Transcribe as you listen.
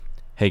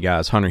Hey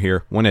guys, Hunter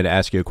here. Wanted to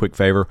ask you a quick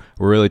favor.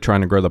 We're really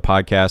trying to grow the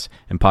podcast,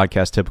 and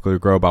podcasts typically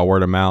grow by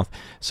word of mouth.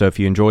 So if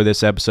you enjoy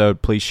this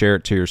episode, please share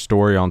it to your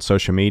story on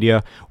social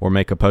media or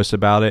make a post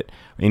about it.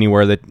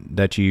 Anywhere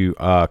that you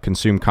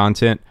consume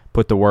content,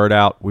 put the word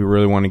out. We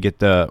really want to get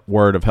the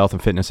word of health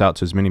and fitness out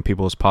to as many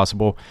people as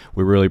possible.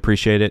 We really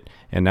appreciate it.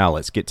 And now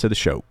let's get to the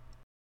show.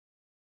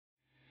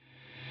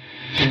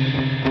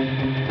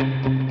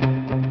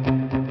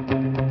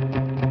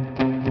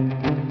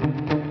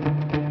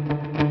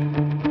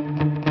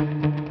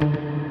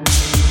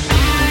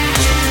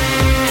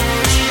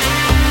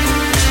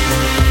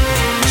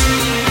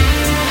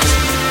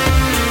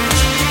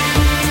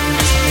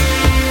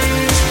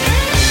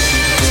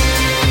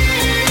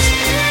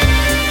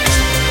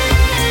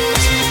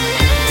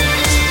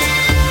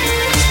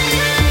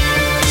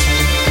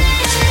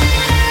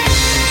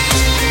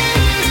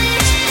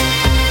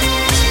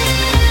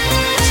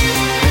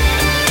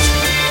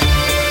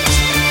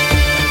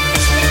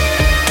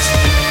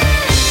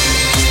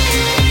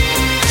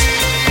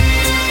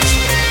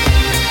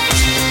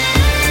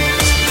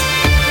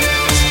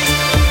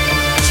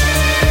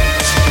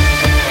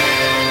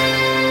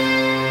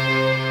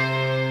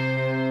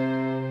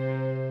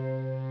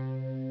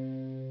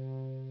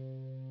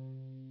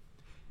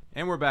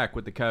 And we're back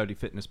with the Coyote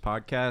Fitness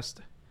Podcast.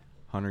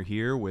 Hunter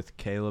here with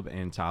Caleb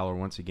and Tyler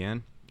once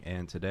again.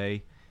 And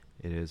today,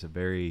 it is a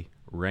very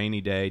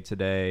rainy day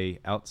today,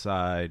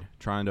 outside,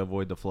 trying to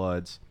avoid the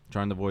floods,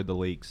 trying to avoid the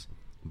leaks.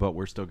 But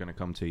we're still going to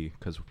come to you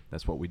because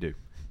that's what we do.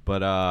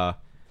 But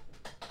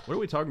what are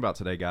we talking about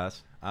today,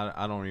 guys?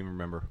 I don't even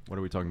remember. What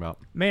are we talking about?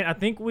 Man, I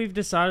think we've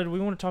decided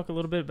we want to talk a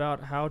little bit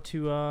about how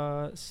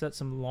to set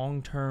some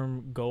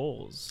long-term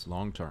goals.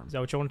 Long-term. Is that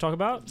what you want to talk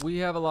about? We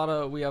have a lot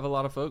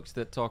of folks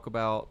that talk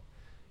about,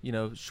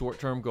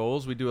 short-term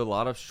goals. We do a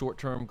lot of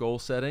short-term goal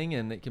setting,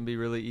 and it can be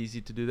really easy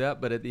to do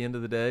that. But at the end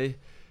of the day,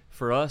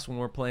 for us, when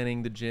we're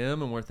planning the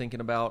gym and we're thinking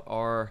about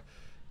our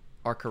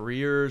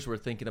careers, we're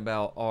thinking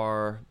about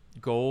our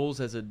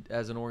goals as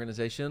an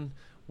organization,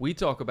 we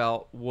talk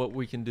about what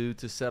we can do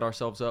to set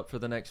ourselves up for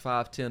the next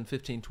 5, 10,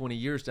 15, 20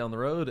 years down the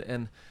road.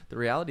 And the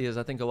reality is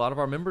I think a lot of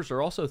our members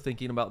are also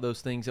thinking about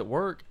those things at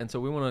work. And so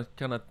we want to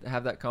kind of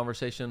have that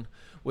conversation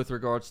with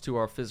regards to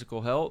our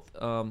physical health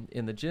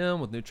in the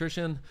gym, with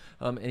nutrition,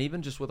 and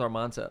even just with our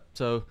mindset.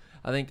 So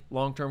I think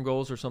long-term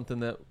goals are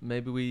something that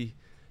maybe we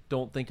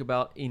don't think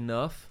about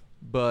enough,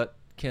 but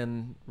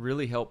can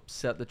really help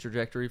set the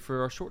trajectory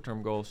for our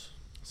short-term goals.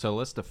 So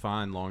let's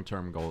define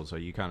long-term goals. So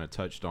you kind of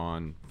touched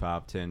on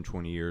 5, 10,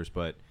 20 years,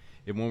 but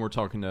when we're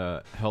talking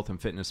to health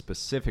and fitness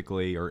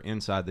specifically or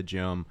inside the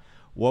gym,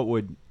 what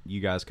would you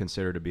guys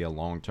consider to be a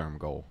long-term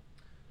goal,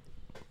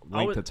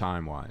 length of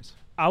time-wise?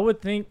 I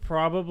would think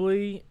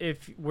probably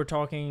if we're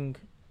talking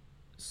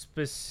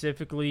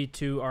specifically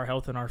to our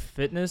health and our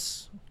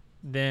fitness,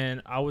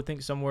 then I would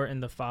think somewhere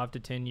in the 5 to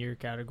 10 year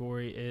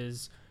category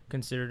is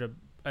considered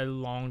a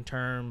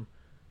long-term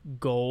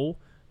goal.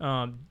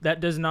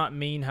 That does not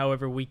mean,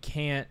 however, we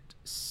can't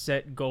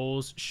set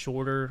goals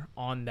shorter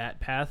on that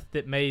path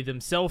that may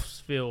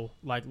themselves feel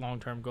like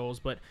long-term goals.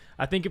 But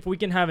I think if we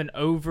can have an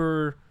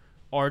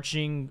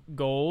overarching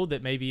goal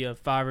that may be a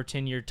 5 or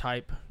 10 year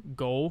type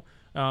goal,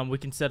 we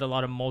can set a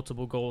lot of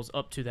multiple goals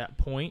up to that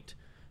point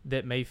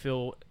that may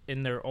feel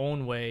in their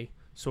own way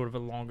sort of a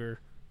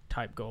longer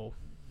type goal.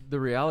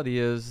 The reality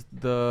is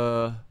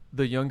the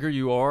younger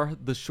you are,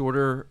 the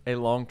shorter a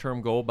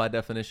long-term goal by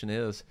definition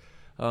is.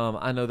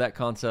 I know that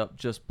concept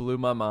just blew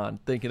my mind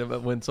thinking of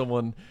it when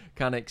someone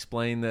kind of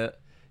explained that,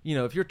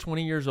 if you're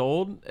 20 years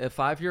old, a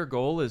 5-year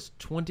goal is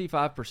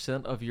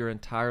 25% of your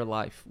entire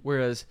life.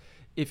 Whereas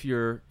if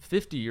you're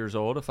 50 years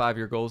old, a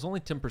 5-year goal is only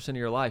 10% of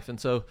your life. And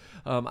so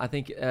I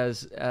think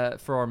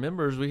for our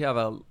members, we have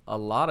a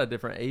lot of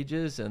different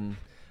ages and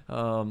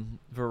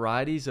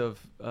varieties of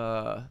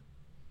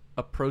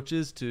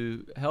approaches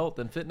to health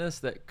and fitness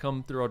that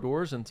come through our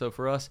doors. And so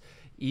for us,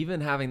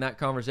 even having that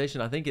conversation,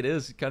 I think it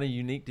is kind of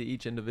unique to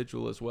each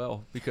individual as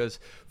well, because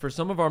for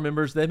some of our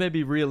members, they may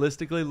be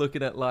realistically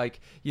looking at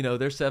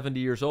they're 70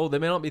 years old. They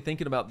may not be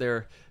thinking about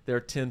their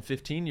 10,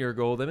 15-year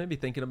goal. They may be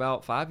thinking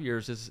about 5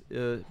 years,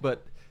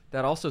 but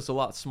that also is a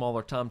lot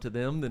smaller time to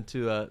them than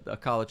to a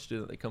college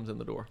student that comes in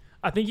the door.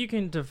 I think you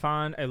can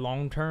define a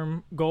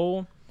long-term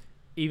goal,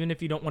 even if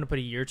you don't want to put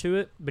a year to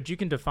it, but you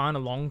can define a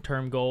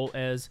long-term goal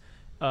as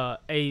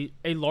a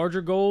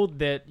larger goal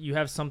that you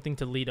have something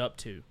to lead up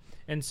to.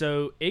 And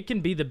so it can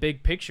be the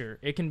big picture.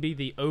 It can be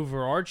the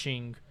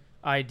overarching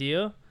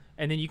idea,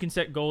 and then you can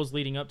set goals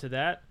leading up to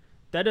that.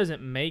 That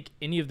doesn't make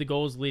any of the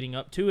goals leading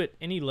up to it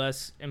any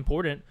less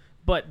important,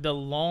 but the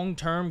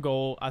long-term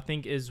goal, I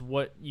think, is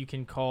what you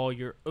can call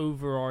your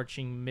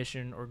overarching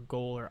mission or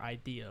goal or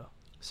idea.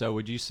 So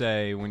would you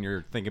say when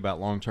you're thinking about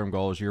long-term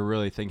goals, you're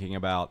really thinking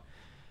about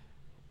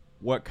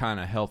what kind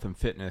of health and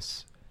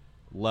fitness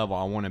level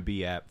I want to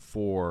be at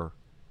for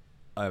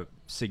a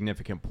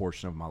significant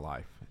portion of my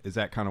life? Is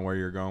that kind of where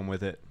you're going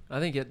with it? I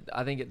think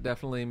it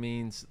definitely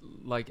means,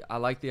 I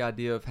like the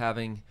idea of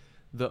having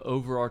the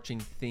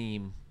overarching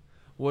theme.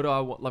 What do I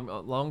want?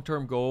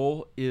 Long-term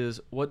goal is,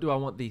 what do I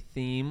want the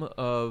theme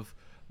of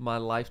my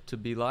life to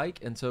be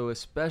like? And so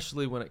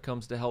especially when it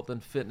comes to health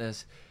and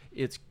fitness,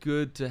 it's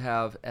good to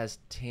have as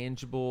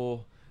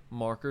tangible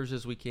markers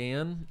as we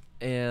can.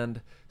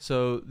 And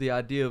so the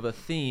idea of a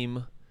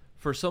theme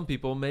for some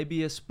people may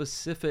be a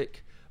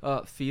specific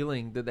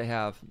feeling that they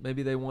have.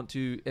 Maybe they want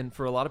to, and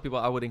for a lot of people,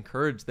 I would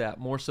encourage that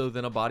more so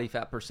than a body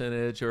fat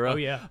percentage or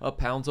a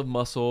pounds of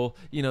muscle.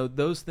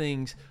 Those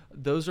things,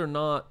 those are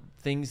not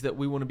things that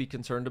we want to be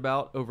concerned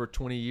about over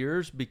 20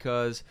 years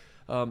because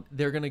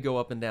they're going to go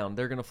up and down.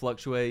 They're going to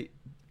fluctuate,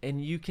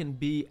 and you can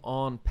be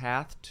on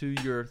path to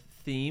your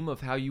theme of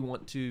how you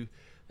want to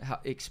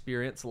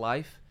experience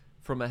life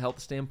from a health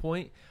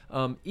standpoint,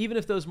 even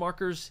if those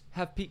markers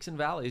have peaks and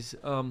valleys,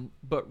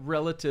 but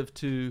relative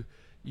to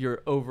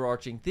your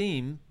overarching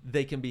theme,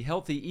 they can be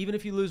healthy. Even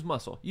if you lose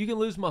muscle, you can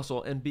lose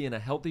muscle and be in a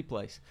healthy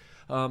place.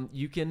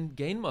 You can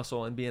gain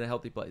muscle and be in a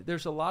healthy place.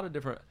 There's a lot of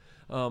different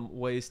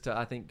ways to,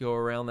 I think, go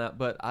around that,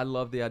 but I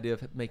love the idea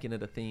of making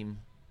it a theme.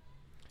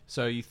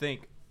 So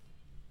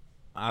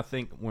I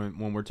think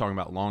when we're talking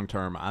about long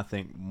term, I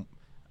think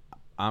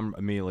I'm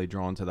immediately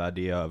drawn to the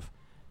idea of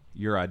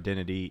your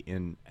identity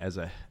in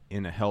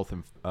a health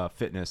and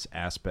fitness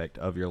aspect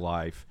of your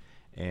life,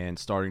 and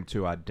starting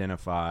to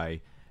identify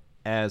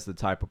as the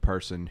type of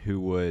person who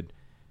would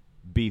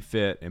be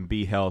fit and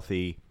be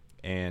healthy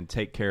and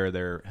take care of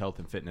their health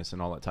and fitness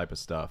and all that type of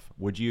stuff.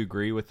 Would you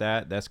agree with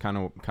that? That's kind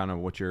of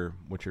what you're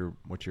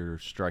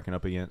striking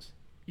up against.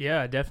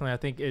 Yeah, definitely. I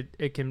think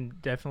it can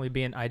definitely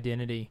be an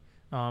identity,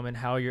 and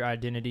how your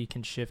identity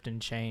can shift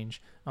and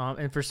change.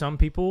 And for some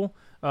people,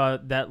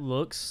 that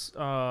looks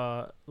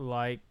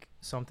like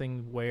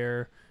something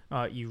where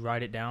you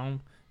write it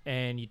down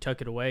and you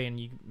tuck it away, and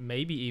you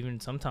maybe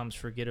even sometimes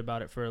forget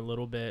about it for a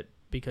little bit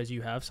because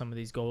you have some of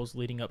these goals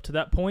leading up to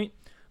that point.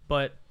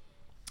 But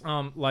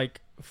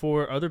like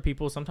for other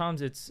people,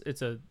 sometimes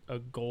it's a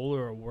goal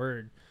or a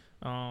word.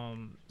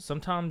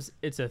 Sometimes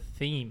it's a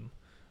theme.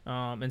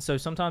 And so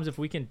sometimes if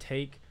we can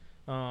take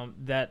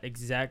that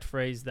exact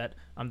phrase that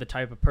I'm the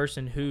type of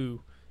person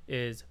who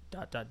is ...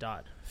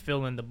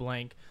 fill in the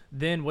blank,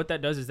 then what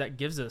that does is that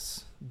gives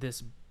us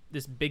this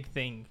big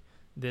thing,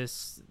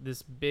 this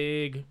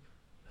big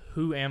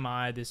who am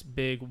I, this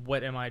big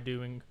what am I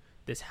doing,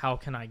 this how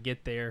can I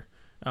get there,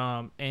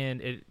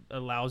 and it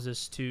allows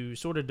us to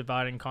sort of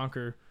divide and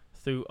conquer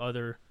through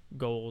other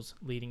goals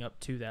leading up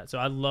to that. So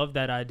I love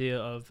that idea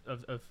of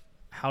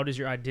how does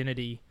your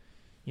identity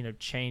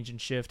change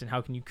and shift, and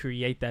how can you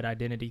create that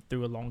identity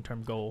through a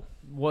long-term goal?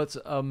 What's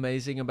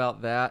amazing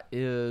about that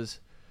is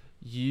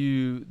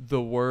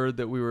the word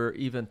that we were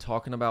even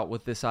talking about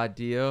with this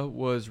idea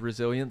was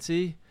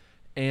resiliency,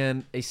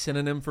 and a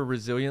synonym for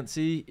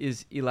resiliency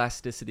is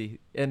elasticity.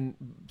 And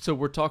so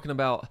we're talking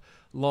about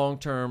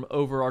long-term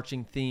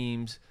overarching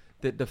themes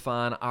that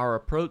define our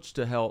approach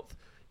to health,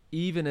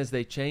 even as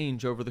they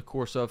change over the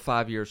course of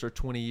 5 years or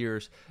 20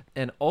 years.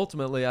 And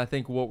ultimately, I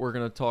think what we're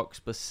going to talk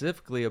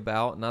specifically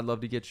about, and I'd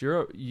love to get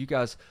you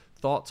guys'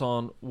 thoughts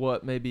on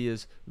what maybe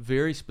is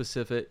very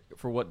specific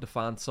for what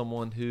defines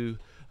someone who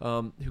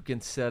can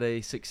set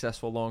a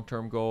successful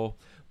long-term goal.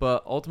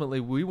 But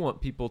ultimately, we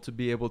want people to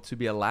be able to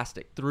be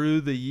elastic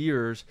through the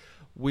years.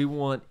 We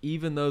want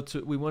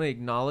to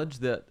acknowledge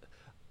that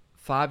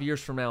 5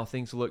 years from now,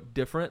 things look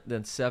different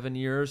than 7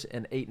 years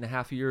and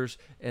 8.5 years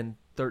and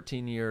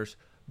 13 years.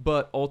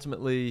 But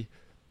ultimately,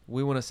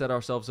 we want to set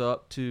ourselves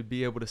up to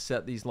be able to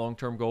set these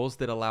long-term goals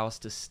that allow us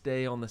to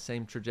stay on the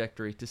same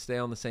trajectory, to stay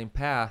on the same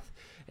path,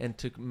 and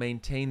to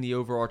maintain the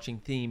overarching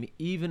theme,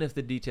 even if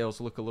the details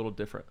look a little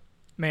different.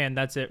 Man,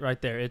 that's it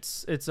right there.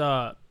 It's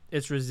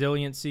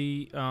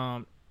resiliency.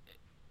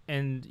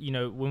 And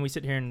when we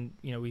sit here and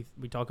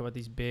we talk about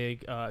these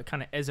big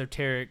kind of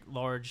esoteric,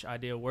 large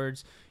idea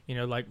words,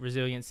 like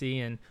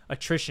resiliency and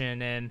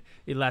attrition and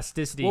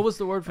elasticity. What was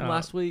the word from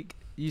last week?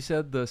 You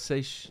said there's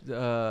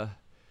a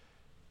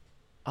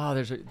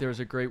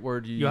great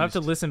word you used. You'll have to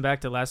listen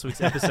back to last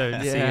week's episode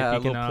and see if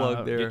you can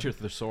plug there. Get your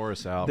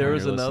thesaurus out. There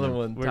was another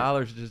one.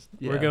 Tyler's just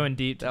we're going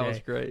deep today. That was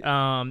great.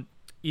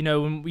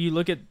 When you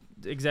look at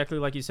exactly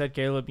like you said,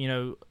 Caleb,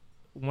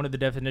 one of the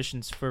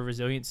definitions for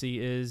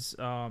resiliency is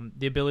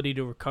the ability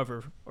to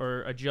recover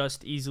or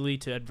adjust easily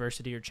to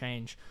adversity or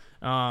change.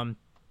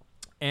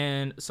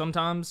 And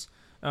sometimes,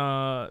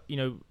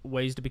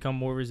 ways to become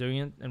more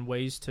resilient and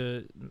ways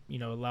to,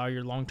 allow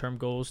your long-term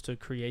goals to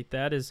create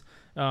that is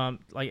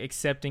like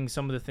accepting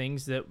some of the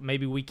things that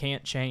maybe we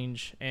can't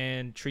change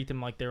and treat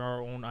them like they're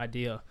our own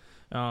idea.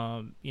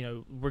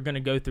 We're going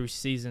to go through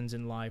seasons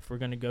in life. We're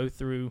going to go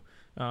through,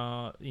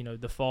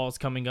 the fall's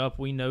coming up.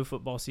 We know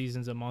football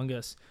season's among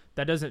us.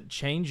 That doesn't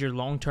change your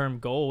long-term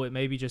goal. It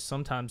maybe just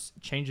sometimes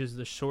changes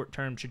the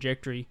short-term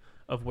trajectory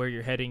of where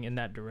you're heading in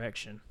that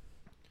direction.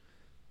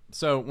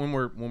 So when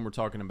we're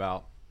talking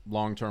about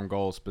long-term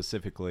goals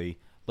specifically,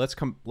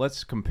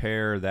 let's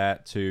compare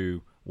that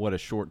to what a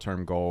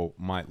short-term goal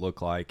might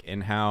look like,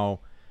 and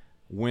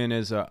when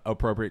is an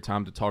appropriate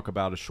time to talk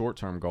about a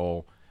short-term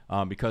goal,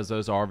 because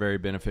those are very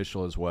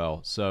beneficial as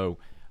well. So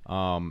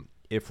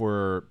if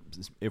we're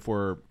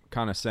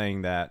kind of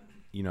saying that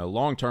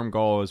long-term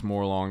goal is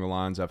more along the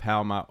lines of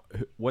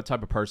what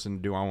type of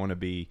person do I want to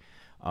be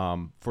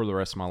for the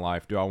rest of my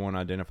life? Do I want to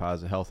identify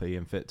as a healthy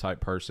and fit type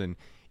person?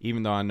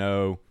 Even though I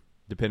know,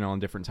 depending on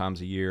different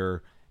times of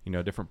year,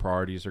 different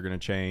priorities are going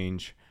to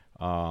change.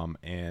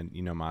 And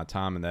my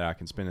time that I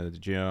can spend at the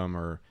gym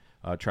or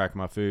track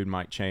my food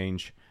might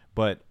change.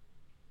 But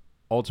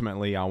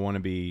ultimately, I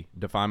want to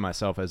define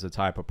myself as the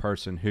type of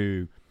person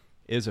who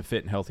is a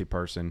fit and healthy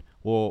person.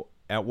 Well,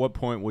 at what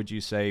point would you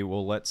say,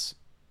 well, let's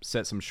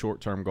set some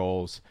short-term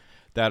goals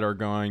that are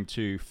going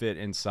to fit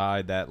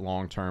inside that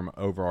long-term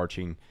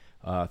overarching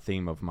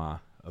theme of my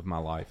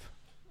life?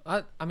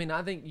 I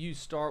think you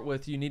start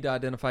with, you need to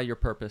identify your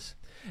purpose.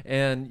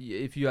 And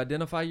if you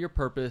identify your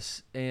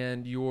purpose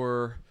and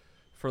your,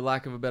 for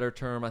lack of a better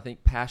term, I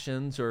think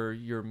passions or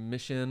your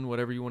mission,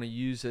 whatever you want to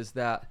use as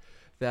that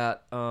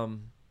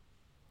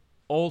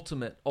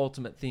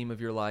ultimate theme of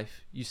your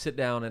life, you sit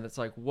down and it's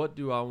like, who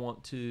do I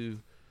want to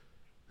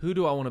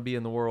be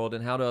in the world,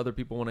 and how do other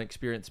people want to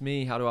experience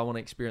me? How do I want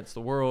to experience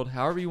the world?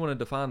 However you want to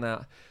define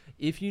that.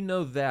 If you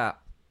know that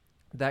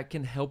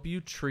can help you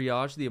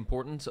triage the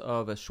importance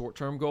of a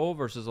short-term goal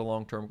versus a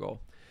long-term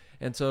goal.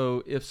 And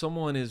so if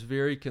someone is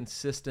very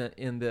consistent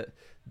in that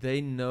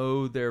they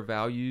know their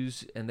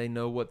values and they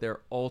know what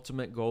their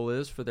ultimate goal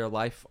is for their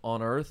life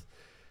on earth,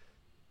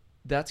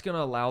 that's going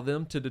to allow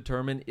them to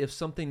determine if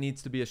something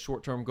needs to be a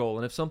short-term goal.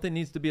 And if something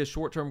needs to be a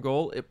short-term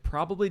goal, it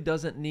probably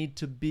doesn't need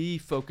to be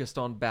focused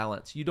on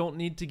balance. You don't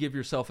need to give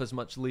yourself as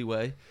much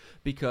leeway,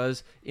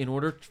 because in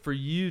order for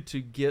you to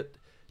get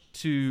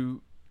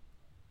to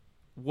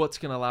what's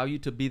going to allow you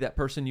to be that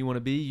person you want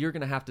to be, you're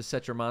going to have to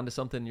set your mind to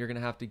something. You're going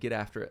to have to get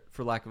after it,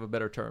 for lack of a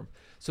better term.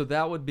 So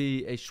that would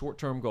be a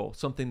short-term goal,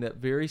 something that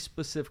very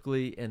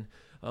specifically and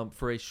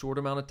for a short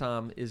amount of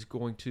time is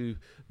going to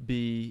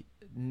be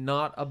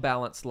not a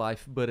balanced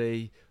life, but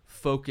a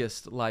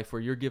focused life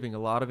where you're giving a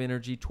lot of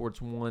energy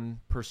towards one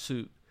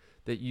pursuit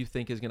that you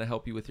think is going to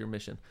help you with your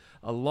mission.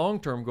 A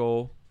long-term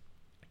goal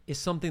is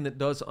something that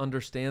does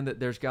understand that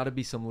there's got to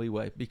be some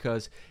leeway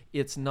because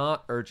it's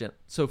not urgent.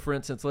 So for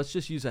instance, let's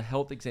just use a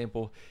health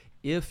example.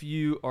 If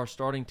you are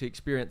starting to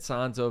experience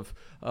signs of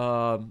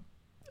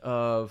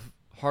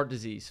heart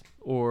disease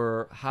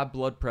or high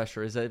blood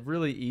pressure, is a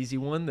really easy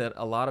one that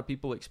a lot of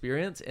people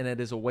experience, and it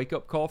is a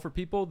wake-up call for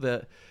people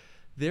that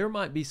there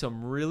might be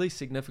some really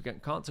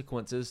significant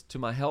consequences to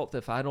my health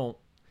if I don't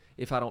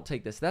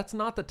take this. That's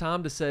not the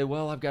time to say,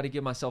 well, I've got to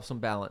give myself some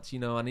balance.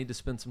 I need to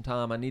spend some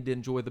time. I need to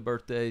enjoy the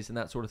birthdays and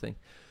that sort of thing.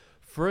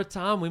 For a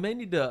time, we may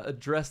need to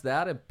address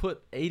that and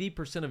put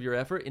 80% of your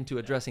effort into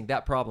addressing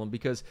that problem,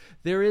 because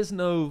there is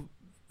no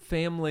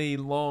family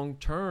long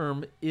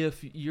term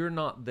if you're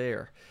not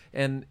there.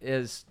 And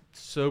as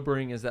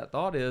sobering as that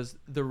thought is,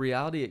 the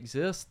reality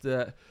exists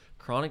that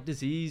chronic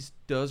disease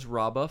does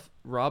rob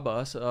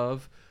us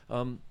of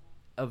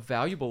a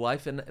valuable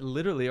life and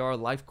literally our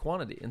life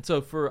quantity. And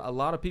so for a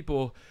lot of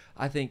people,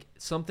 I think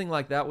something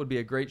like that would be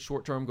a great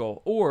short-term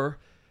goal. Or,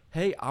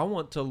 hey, I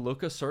want to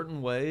look a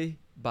certain way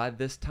by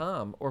this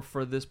time or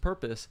for this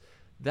purpose.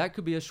 That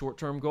could be a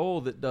short-term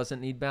goal that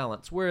doesn't need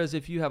balance. Whereas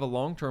if you have a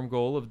long-term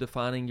goal of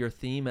defining your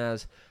theme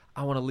as,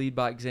 I want to lead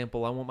by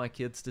example, I want my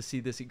kids to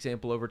see this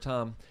example over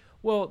time,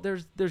 well,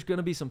 there's going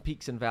to be some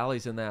peaks and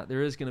valleys in that.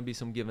 There is going to be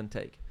some give and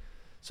take.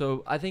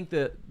 So I think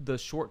that the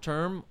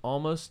short-term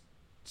almost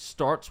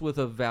starts with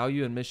a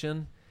value and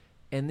mission,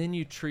 and then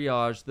you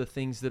triage the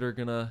things that are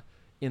going to,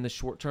 in the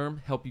short term,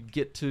 help you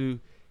get to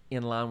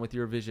in line with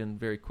your vision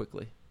very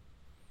quickly.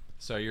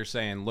 So you're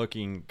saying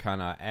looking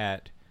kind of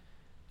at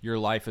your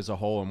life as a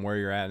whole and where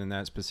you're at in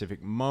that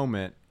specific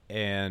moment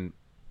and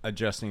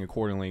adjusting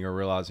accordingly, or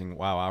realizing,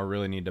 wow, I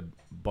really need to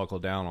buckle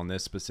down on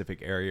this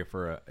specific area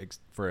for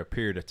a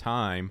period of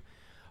time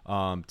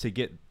to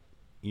get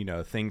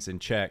things in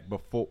check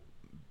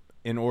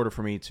in order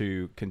for me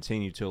to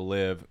continue to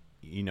live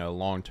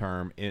long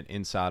term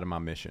inside of my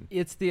mission.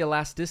 It's the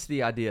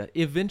elasticity idea.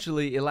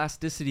 Eventually,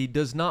 elasticity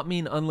does not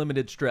mean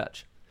unlimited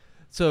stretch.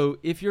 So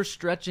if you're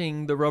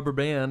stretching the rubber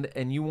band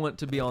and you want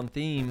to be on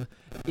theme,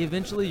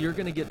 eventually you're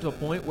going to get to a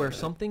point where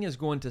something is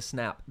going to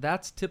snap.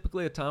 That's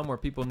typically a time where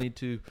people need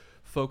to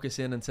focus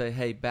in and say,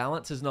 hey,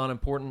 balance is not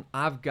important.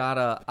 We've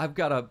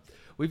got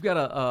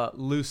to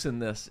loosen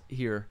this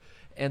here.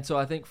 And so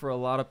I think for a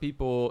lot of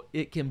people,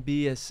 it can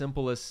be as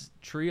simple as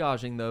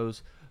triaging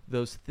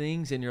those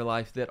things in your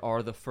life that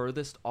are the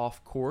furthest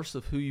off course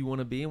of who you want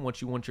to be and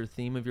what you want your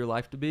theme of your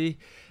life to be.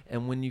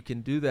 And when you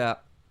can do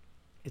that,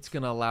 it's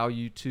going to allow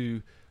you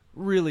to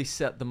really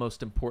set the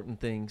most important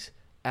things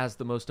as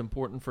the most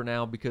important for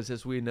now, because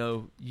as we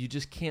know, you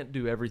just can't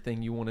do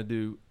everything you want to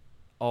do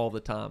all the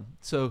time.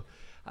 So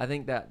I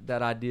think that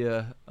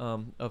idea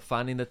of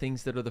finding the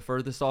things that are the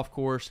furthest off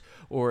course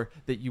or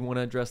that you want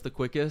to address the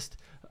quickest,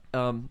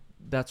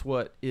 that's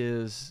what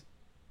is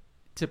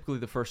typically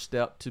the first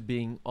step to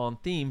being on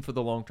theme for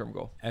the long-term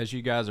goal. As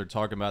you guys are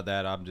talking about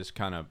that, I'm just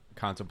kind of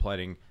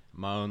contemplating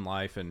my own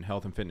life and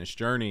health and fitness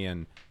journey.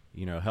 And,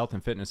 health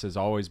and fitness has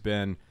always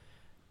been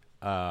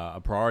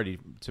a priority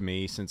to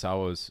me since I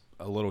was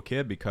a little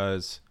kid,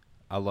 because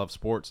I love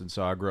sports, and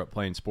so I grew up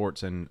playing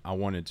sports, and I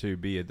wanted to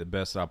be at the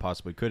best I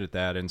possibly could at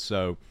that. And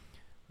so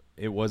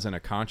it wasn't a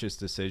conscious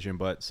decision,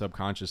 but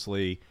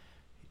subconsciously,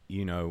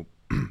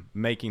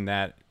 making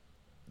that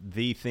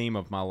the theme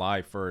of my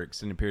life for an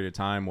extended period of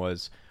time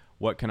was,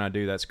 what can I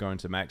do that's going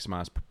to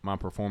maximize my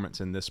performance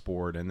in this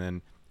sport? And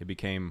then it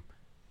became,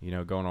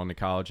 going on to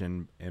college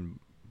and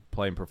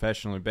playing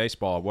professionally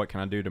baseball. What can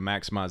I do to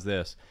maximize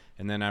this?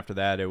 And then after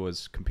that, it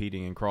was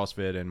competing in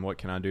CrossFit, and what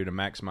can I do to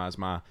maximize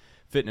my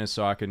fitness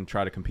so I can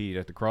try to compete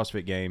at the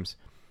CrossFit Games?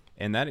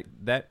 And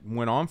that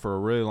went on for a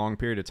really long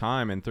period of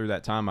time. And through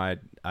that time, I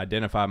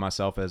identified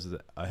myself as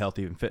a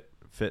healthy and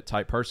fit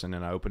type person,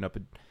 and I opened up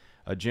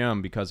a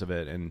gym because of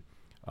it. And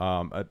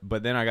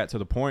but then I got to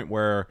the point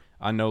where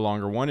I no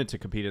longer wanted to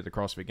compete at the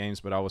CrossFit Games,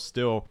 but I was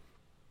still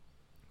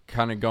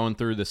kind of going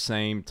through the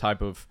same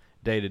type of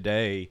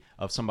day-to-day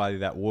of somebody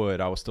that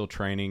would. I was still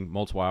training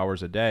multiple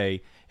hours a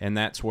day, and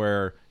that's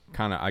where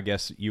kind of, I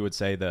guess you would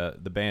say, the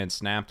band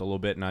snapped a little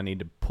bit, and I need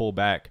to pull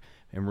back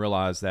and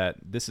realize that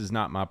this is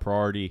not my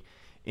priority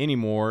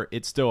anymore.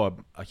 It's still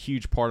a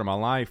huge part of my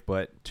life,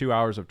 but 2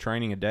 hours of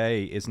training a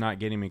day is not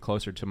getting me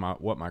closer to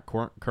what my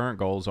current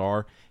goals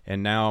are,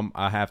 and now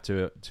I have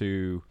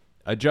to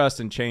adjust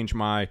and change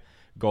my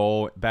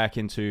goal back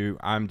into,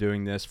 I'm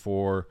doing this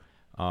for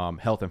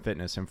health and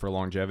fitness and for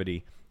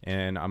longevity,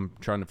 and I'm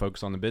trying to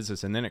focus on the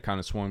business. And then it kind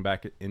of swung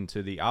back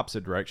into the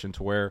opposite direction,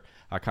 to where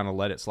I kind of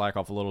let it slack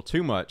off a little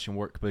too much and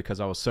work, because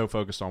I was so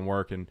focused on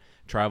work and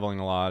traveling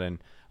a lot, and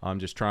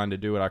just trying to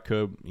do what I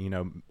could,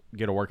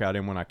 get a workout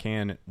in when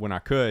I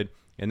could.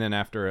 And then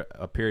after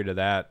a period of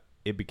that,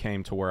 it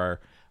became to where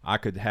I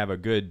could have a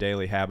good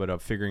daily habit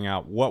of figuring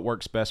out what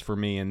works best for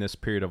me in this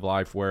period of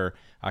life, where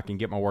I can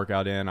get my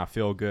workout in, I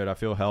feel good, I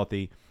feel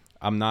healthy.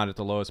 I'm not at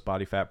the lowest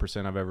body fat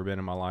percent I've ever been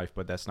in my life,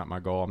 but that's not my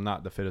goal. I'm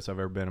not the fittest I've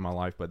ever been in my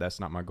life, but that's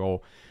not my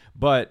goal.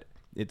 But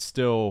it's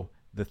still,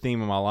 the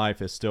theme of my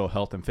life is still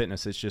health and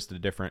fitness. It's just a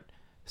different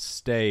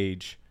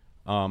stage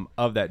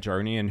of that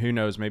journey. And who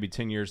knows, maybe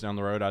 10 years down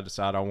the road, I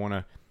decide I want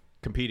to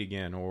compete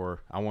again,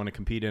 or I want to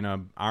compete in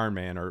an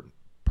Ironman, or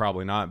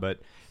probably not, but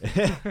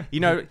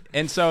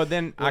and so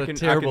then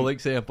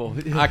example.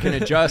 I can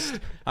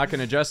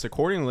adjust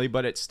accordingly,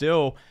 but it's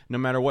still, no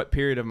matter what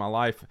period of my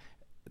life,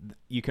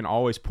 you can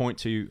always point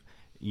to,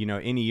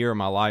 any year of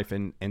my life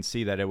and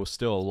see that it was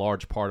still a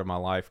large part of my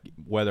life,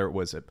 whether it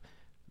was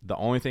the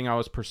only thing I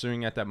was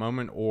pursuing at that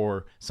moment,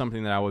 or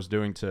something that I was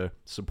doing to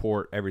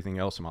support everything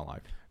else in my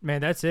life.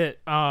 Man, that's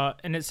it.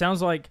 And it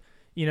sounds like,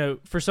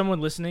 for someone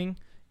listening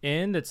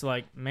in that's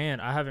like, man,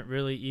 I haven't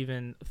really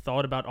even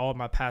thought about all of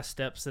my past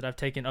steps that I've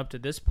taken up to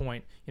this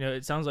point.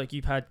 It sounds like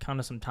you've had kind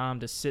of some time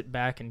to sit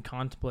back and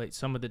contemplate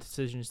some of the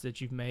decisions that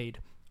you've made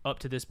up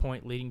to this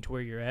point leading to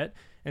where you're at.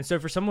 And so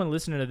for someone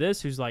listening to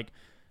this who's like,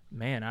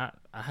 man, I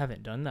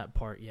haven't done that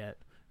part yet,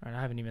 right?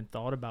 I haven't even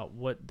thought about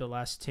what the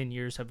last 10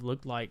 years have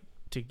looked like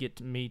to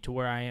get me to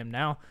where I am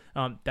now.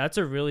 That's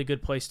a really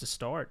good place to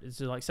start, is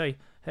to like say,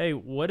 hey,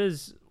 what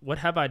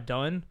have I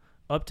done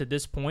up to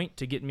this point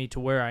to get me to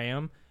where I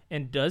am?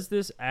 And does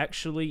this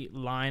actually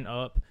line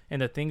up?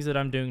 And the things that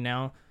I'm doing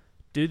now,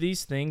 do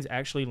these things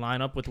actually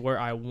line up with where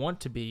I want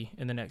to be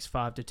in the next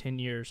 5 to 10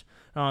 years?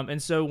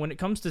 And so when it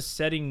comes to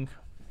setting,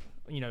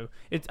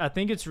 I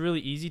think it's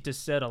really easy to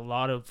set a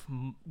lot of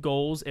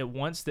goals at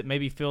once that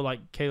maybe feel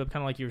like, Caleb,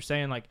 kind of like you were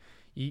saying, like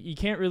you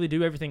can't really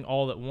do everything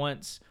all at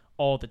once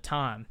all the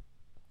time.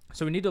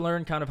 So we need to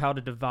learn kind of how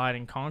to divide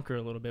and conquer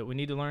a little bit. We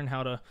need to learn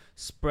how to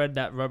spread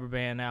that rubber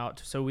band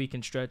out so we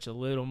can stretch a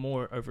little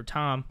more over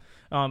time.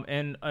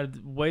 And a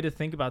way to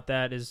think about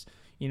that is,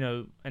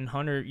 and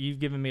Hunter, you've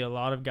given me a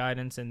lot of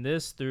guidance in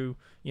this through,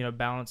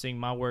 balancing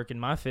my work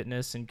and my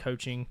fitness and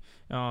coaching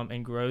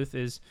and growth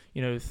is,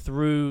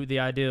 through the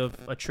idea of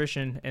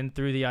attrition and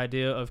through the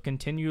idea of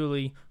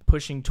continually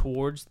pushing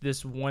towards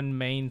this one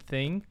main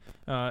thing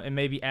and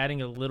maybe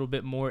adding a little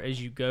bit more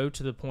as you go,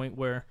 to the point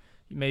where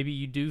maybe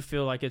you do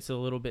feel like it's a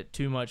little bit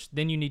too much.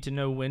 Then you need to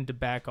know when to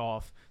back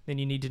off. Then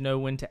you need to know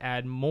when to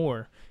add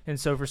more. And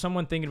so for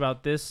someone thinking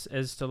about this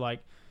as to like,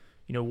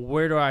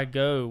 where do I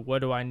go? What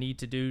do I need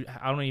to do?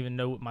 I don't even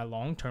know what my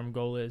long-term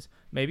goal is.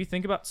 Maybe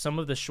think about some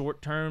of the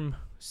short-term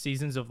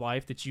seasons of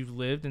life that you've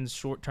lived and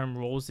short-term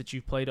roles that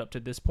you've played up to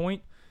this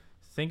point.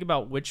 Think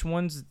about which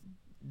ones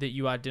that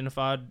you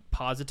identified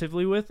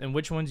positively with and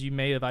which ones you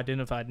may have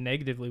identified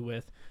negatively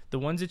with. The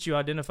ones that you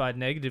identified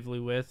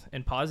negatively with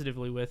and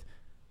positively with,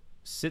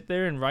 sit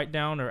there and write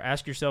down or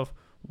ask yourself,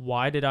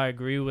 why did I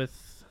agree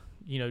with,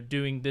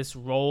 doing this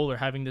role or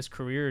having this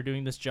career or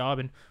doing this job,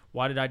 and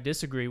why did I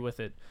disagree with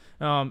it?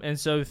 And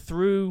so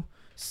through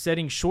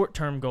setting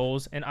short-term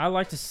goals, and I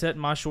like to set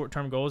my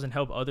short-term goals and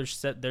help others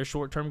set their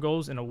short-term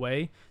goals in a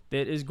way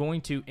that is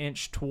going to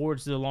inch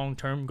towards the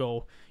long-term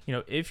goal.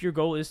 If your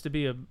goal is to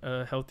be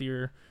a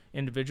healthier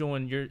individual,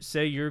 and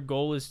your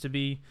goal is to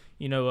be,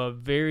 a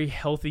very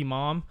healthy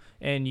mom,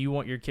 and you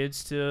want your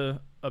kids to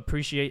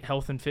appreciate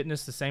health and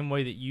fitness the same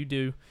way that you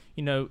do,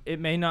 it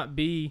may not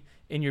be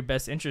in your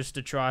best interest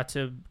to try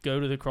to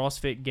go to the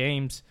CrossFit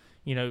Games.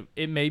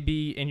 It may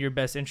be in your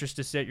best interest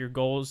to set your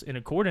goals in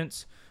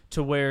accordance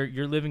to where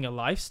you're living a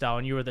lifestyle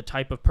and you are the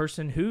type of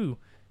person who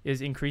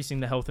is increasing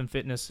the health and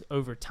fitness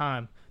over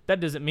time. That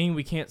doesn't mean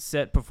we can't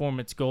set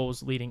performance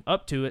goals leading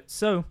up to it.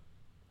 So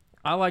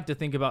I like to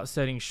think about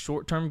setting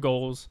short-term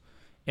goals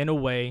in a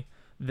way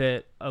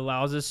that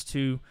allows us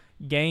to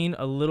gain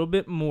a little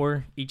bit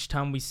more each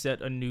time we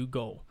set a new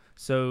goal.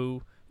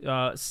 So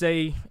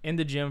say in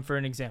the gym, for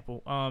an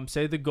example,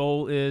 say the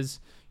goal is,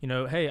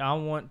 hey, I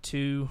want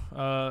to,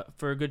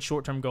 for a good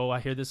short-term goal, I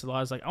hear this a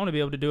lot, is like, I want to be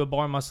able to do a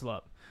bar muscle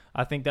up.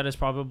 I think that is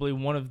probably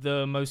one of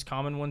the most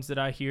common ones that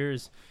I hear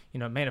is,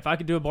 man, if I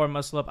could do a bar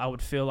muscle up, I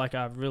would feel like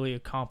I've really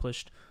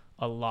accomplished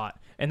a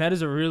lot. And that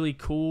is a really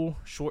cool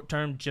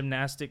short-term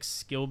gymnastics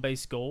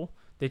skill-based goal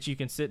that you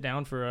can sit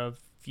down for a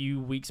few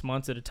weeks,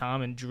 months at a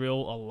time and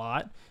drill a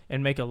lot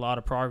and make a lot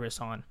of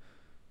progress on.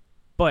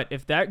 But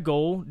if that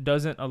goal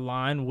doesn't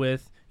align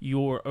with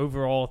your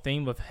overall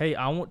theme of, hey,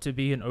 I want to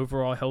be an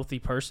overall healthy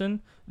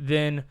person,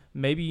 then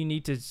maybe you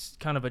need to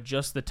kind of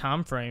adjust the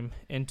time frame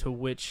into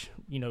which,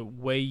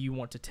 way you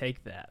want to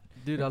take that.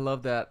 Dude, I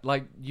love that.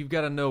 Like, you've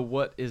got to know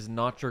what is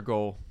not your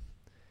goal,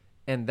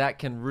 and that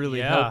can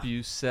really help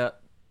you set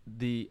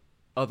the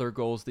other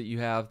goals that you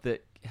have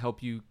that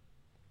help you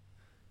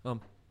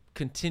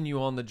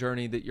continue on the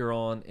journey that you're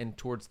on and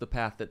towards the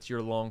path that's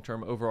your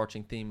long-term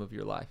overarching theme of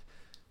your life.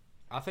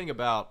 I think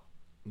about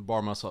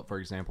bar muscle up, for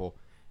example,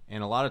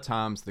 and a lot of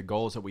times the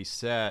goals that we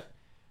set,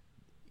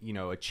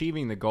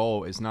 achieving the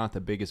goal is not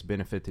the biggest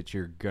benefit that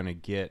you're going to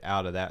get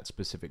out of that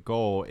specific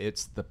goal.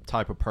 It's the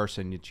type of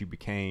person that you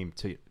became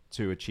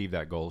to achieve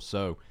that goal.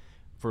 So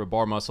for a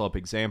bar muscle up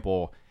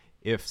example,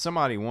 if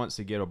somebody wants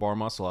to get a bar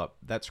muscle up,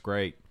 that's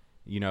great.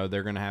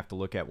 They're going to have to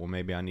look at, well,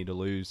 maybe I need to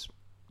lose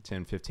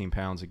 10, 15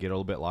 pounds to get a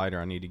little bit lighter.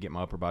 I need to get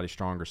my upper body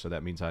stronger. So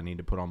that means I need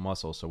to put on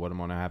muscle. So what am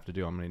I going to have to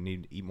do? I'm going to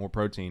need to eat more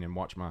protein and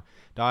watch my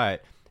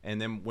diet. And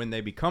then when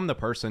they become the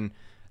person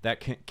that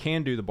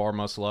can do the bar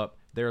muscle up,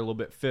 they're a little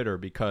bit fitter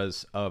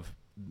because of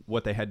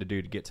what they had to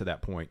do to get to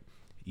that point.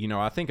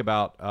 I think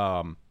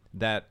about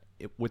that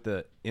with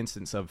the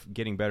instance of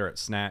getting better at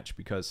snatch,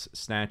 because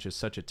snatch is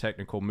such a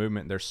technical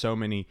movement. There's so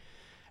many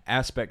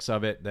aspects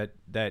of it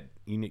that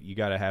you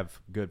got to have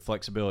good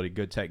flexibility,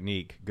 good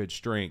technique, good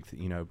strength,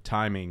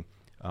 timing,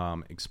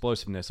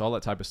 explosiveness, all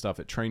that type of stuff.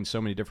 It trains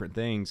so many different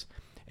things.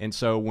 And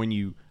so when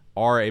you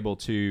are able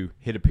to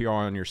hit a PR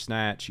on your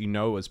snatch,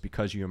 it's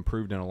because you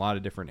improved in a lot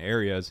of different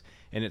areas.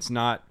 And it's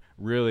not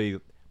really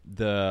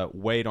the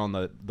weight on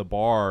the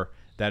bar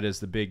that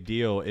is the big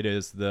deal. It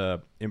is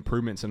the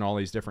improvements in all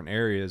these different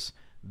areas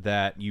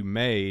that you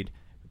made,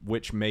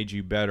 which made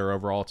you better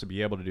overall to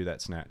be able to do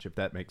that snatch, if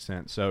that makes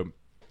sense. So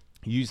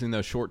using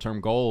those short-term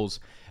goals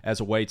as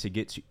a way to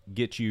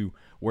get you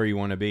where you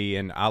want to be.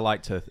 And I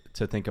like to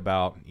think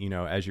about,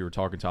 as you were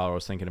talking, Tyler, I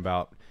was thinking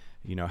about,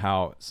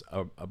 how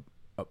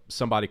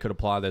somebody could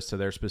apply this to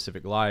their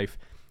specific life.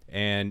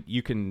 And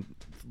you can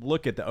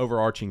look at the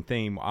overarching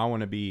theme. I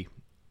want to be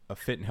a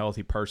fit and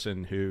healthy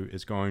person who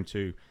is going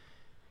to,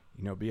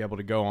 be able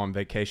to go on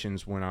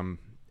vacations when I'm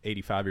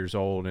 85 years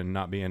old and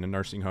not be in a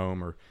nursing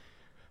home, or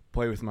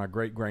play with my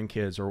great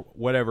grandkids, or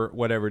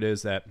whatever it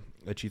is that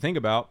you think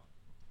about.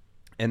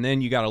 And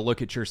then you got to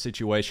look at your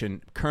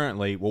situation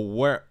currently.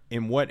 Well,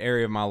 in what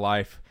area of my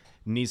life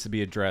needs to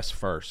be addressed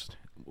first?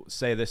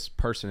 Say this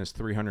person is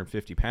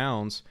 350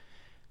 pounds,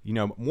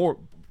 more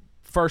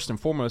first and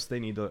foremost, they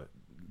need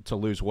to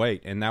lose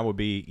weight. And that would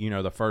be,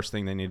 the first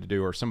thing they need to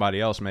do. Or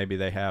somebody else, maybe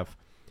they have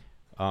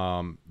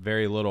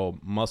very little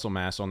muscle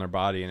mass on their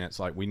body, and it's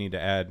like, we need to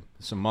add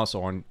some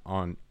muscle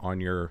on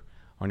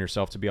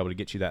yourself to be able to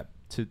get you that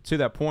to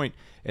that point.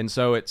 And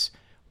so it's,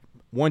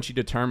 once you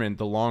determine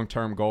the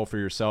long-term goal for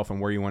yourself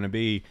and where you want to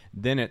be,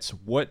 then it's,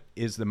 what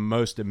is the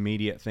most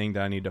immediate thing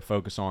that I need to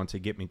focus on to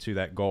get me to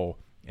that goal?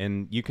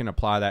 And you can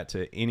apply that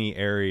to any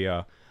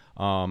area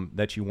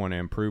that you want to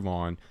improve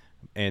on.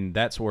 And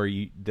that's where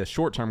the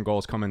short-term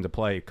goals come into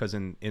play, because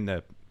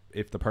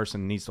if the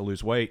person needs to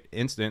lose weight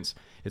instance,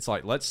 it's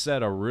like, let's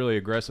set a really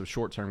aggressive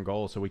short-term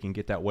goal so we can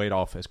get that weight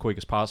off as quick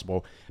as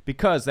possible,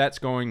 because that's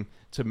going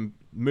to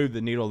move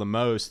the needle the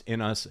most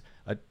in us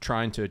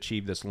trying to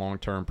achieve this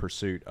long-term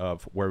pursuit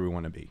of where we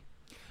want to be.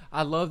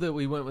 I love that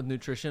we went with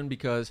nutrition,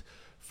 because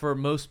for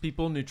most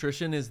people,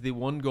 nutrition is the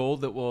one goal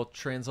that will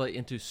translate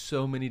into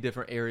so many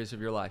different areas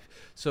of your life.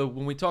 So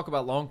when we talk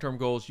about long-term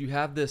goals, you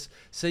have this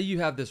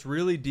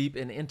really deep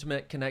and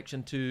intimate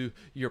connection to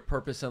your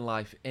purpose in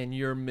life and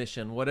your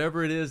mission,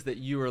 whatever it is that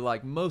you are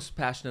like most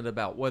passionate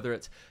about, whether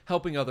it's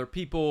helping other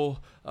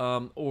people,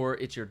 or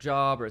it's your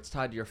job, or it's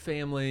tied to your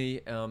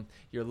family,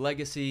 your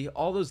legacy,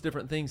 all those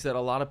different things that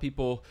a lot of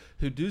people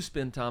who do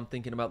spend time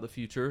thinking about the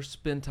future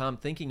spend time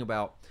thinking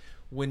about.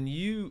 When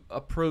you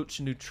approach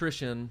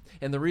nutrition,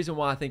 and the reason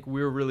why I think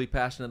we're really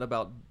passionate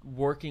about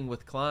working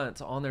with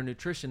clients on their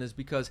nutrition is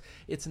because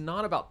it's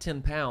not about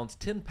 10 pounds.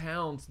 10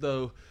 pounds,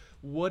 though,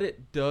 what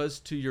it does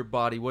to your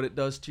body, what it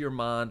does to your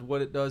mind,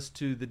 what it does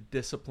to the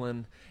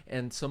discipline,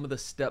 and some of the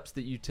steps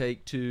that you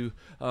take to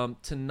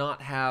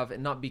not have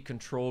and not be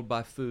controlled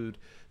by food.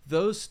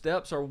 Those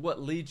steps are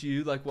what leads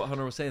you, like what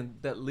Hunter was saying,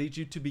 that leads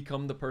you to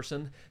become the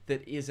person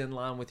that is in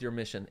line with your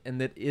mission and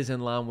that is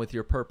in line with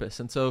your purpose.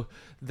 And so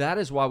that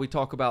is why we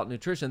talk about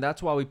nutrition.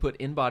 That's why we put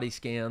InBody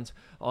scans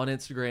on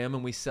Instagram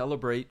and we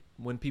celebrate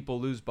when people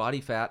lose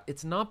body fat.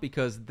 It's not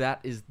because that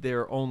is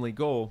their only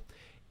goal.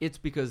 It's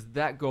because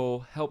that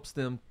goal helps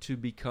them to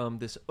become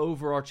this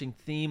overarching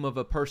theme of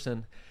a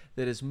person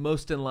that is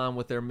most in line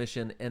with their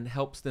mission and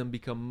helps them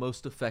become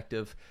most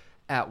effective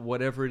at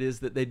whatever it is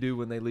that they do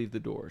when they leave the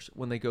doors,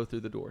 when they go through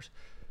the doors.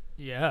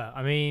 Yeah,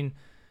 I mean,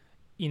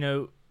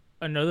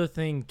 another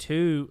thing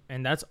too,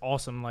 and that's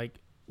awesome. Like,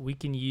 we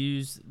can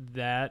use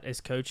that as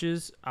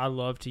coaches. I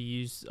love to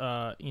use,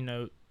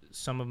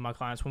 some of my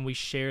clients when we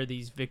share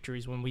these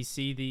victories, when we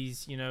see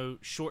these,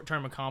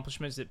 short-term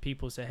accomplishments that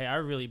people say, hey, I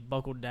really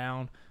buckled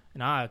down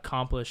and I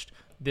accomplished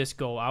this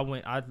goal. I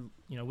went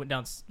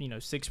down,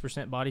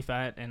 6% body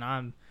fat, and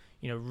I'm,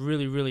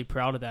 really, really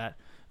proud of that.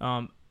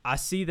 I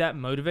see that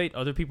motivate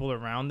other people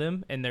around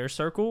them in their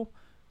circle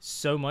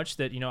so much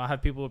that, I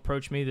have people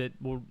approach me that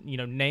will,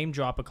 name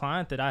drop a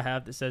client that I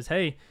have that says,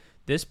 hey,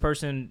 this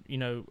person,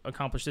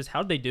 accomplished this.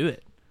 How did they do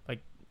it? Like,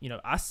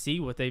 I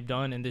see what they've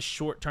done in this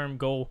short-term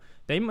goal.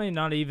 They may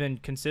not even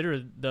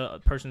consider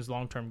the person's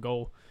long-term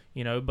goal,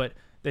 but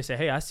they say,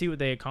 hey, I see what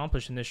they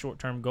accomplished in this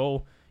short-term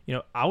goal.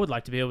 I would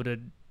like to be able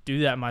to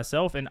do that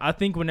myself. And I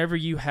think whenever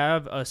you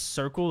have a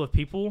circle of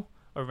people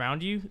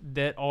around you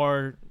that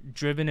are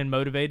driven and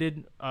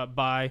motivated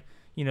by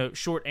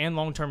short and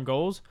long-term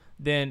goals,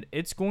 then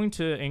it's going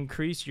to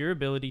increase your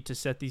ability to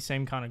set these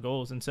same kind of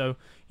goals. And so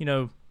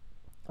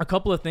a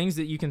couple of things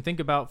that you can think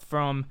about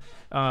from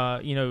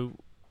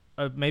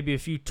maybe a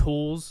few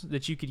tools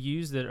that you could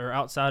use that are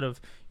outside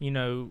of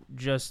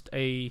just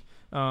a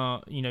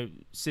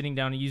sitting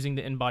down and using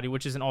the InBody,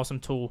 which is an awesome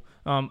tool.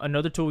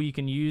 Another tool you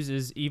can use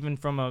is, even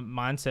from a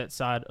mindset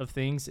side of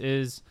things,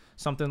 is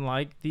something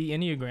like the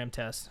Enneagram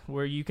test,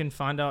 where you can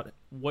find out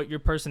what your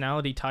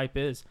personality type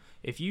is.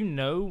 If you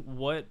know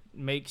what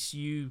makes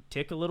you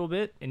tick a little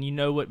bit, and you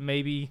know what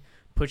maybe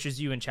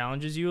pushes you and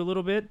challenges you a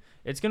little bit,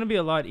 it's going to be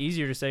a lot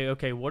easier to say,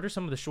 okay, what are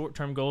some of the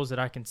short-term goals that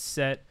I can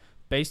set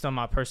based on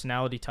my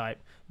personality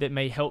type that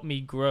may help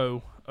me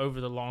grow over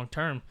the long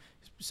term?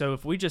 So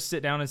if we just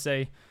sit down and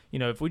say,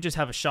 if we just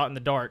have a shot in the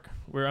dark,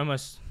 we're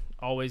almost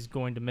always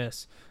going to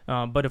miss.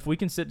 But if we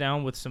can sit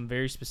down with some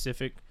very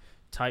specific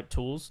type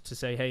tools to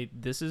say, hey,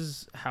 this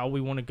is how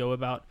we want to go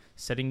about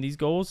setting these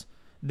goals,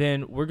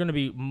 then we're going to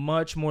be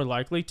much more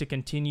likely to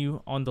continue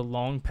on the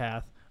long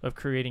path of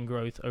creating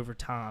growth over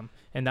time.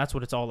 And that's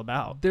what it's all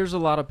about. There's a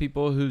lot of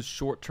people whose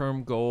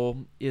short-term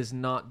goal is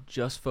not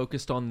just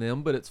focused on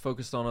them, but it's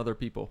focused on other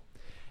people.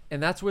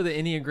 And that's where the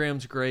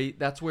Enneagram's great.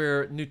 That's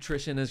where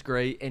nutrition is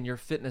great and your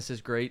fitness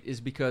is great,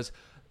 is because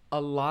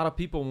a lot of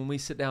people, when we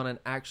sit down and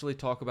actually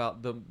talk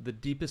about the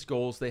deepest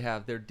goals they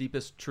have, their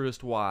deepest,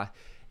 truest why,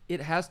 it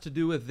has to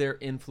do with their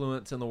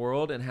influence in the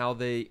world and how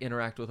they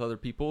interact with other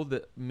people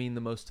that mean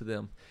the most to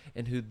them,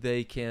 and who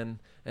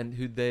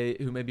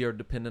maybe are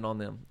dependent on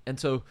them. And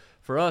so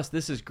for us,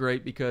 this is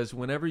great, because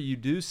whenever you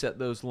do set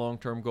those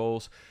long-term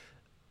goals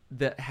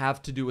that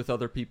have to do with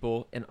other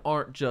people and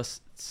aren't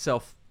just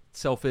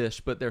selfish,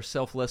 but they're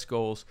selfless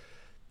goals,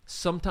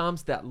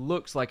 sometimes that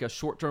looks like a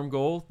short-term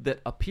goal that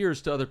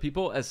appears to other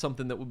people as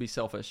something that would be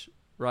selfish,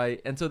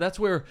 right? And so that's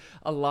where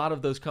a lot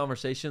of those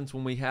conversations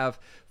when we have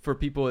for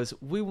people is,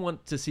 we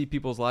want to see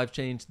people's lives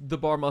change, the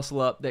bar muscle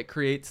up that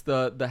creates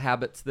the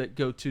habits that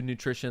go to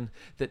nutrition,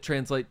 that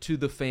translate to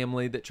the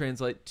family, that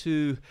translate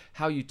to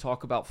how you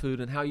talk about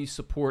food and how you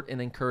support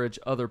and encourage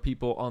other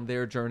people on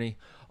their journey.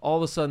 All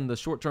of a sudden, the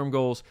short-term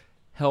goals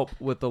help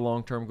with the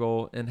long-term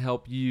goal and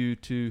help you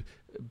to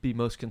be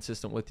most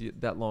consistent with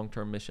that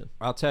long-term mission.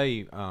 I'll tell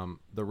you,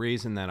 the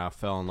reason that I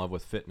fell in love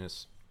with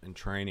fitness and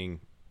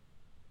training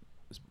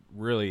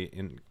really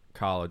in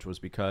college was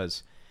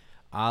because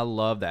I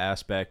love the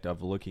aspect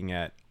of looking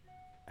at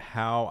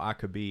how I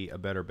could be a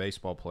better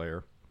baseball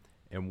player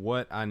and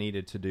what I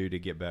needed to do to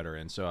get better.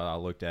 And so I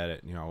looked at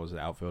it, I was an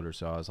outfielder,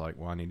 so I was like,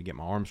 well, I need to get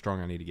my arm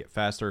strong. I need to get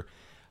faster.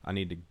 I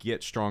need to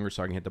get stronger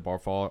so I can hit the ball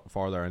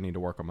farther. I need to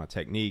work on my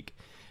technique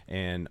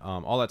and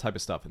all that type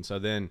of stuff. And so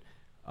then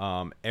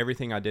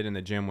everything I did in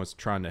the gym was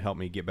trying to help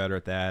me get better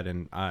at that,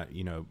 and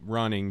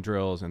running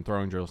drills and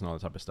throwing drills and all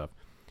that type of stuff.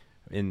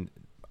 And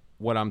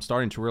what I'm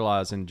starting to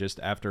realize, and just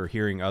after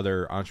hearing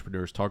other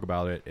entrepreneurs talk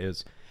about it,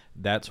 is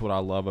that's what I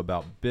love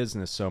about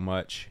business so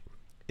much,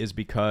 is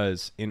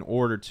because in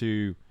order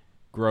to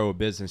grow a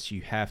business,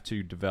 you have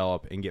to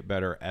develop and get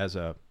better as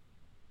a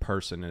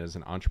person and as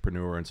an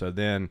entrepreneur. And so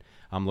then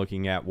I'm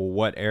looking at, well,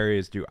 what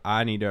areas do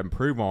I need to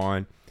improve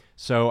on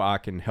so I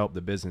can help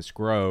the business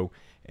grow?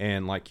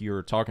 And like you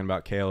were talking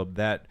about, Caleb,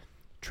 that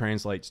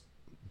translates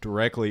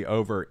directly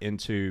over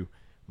into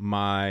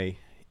my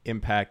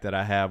impact that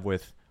I have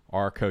with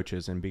our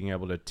coaches and being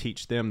able to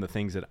teach them the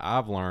things that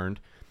I've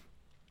learned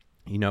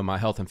my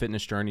health and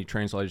fitness journey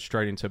translated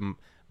straight into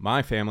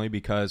my family,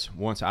 because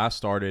once I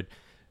started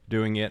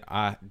doing it,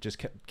 I just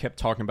kept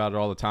talking about it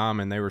all the time,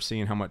 and they were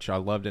seeing how much I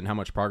loved it and how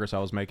much progress I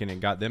was making,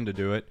 and got them to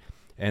do it.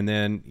 And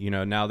then,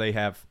 now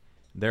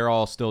they're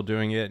all still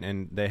doing it,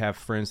 and they have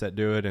friends that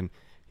do it. And,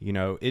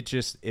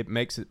 it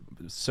makes it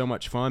so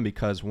much fun,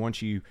 because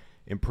once you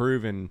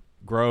improve and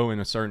grow in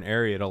a certain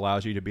area, it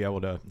allows you to be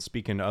able to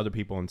speak into other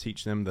people and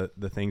teach them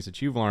the things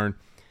that you've learned.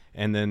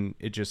 And then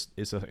it just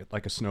is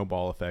like a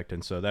snowball effect.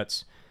 And so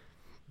that's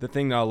the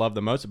thing that I love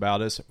the most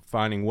about is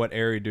finding what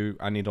area do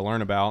I need to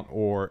learn about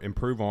or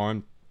improve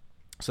on,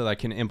 so that I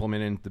can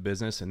implement it into the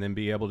business, and then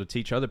be able to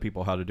teach other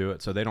people how to do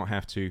it, so they don't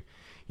have to,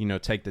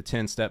 take the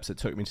 10 steps it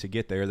took me to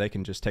get there. They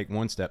can just take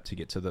one step to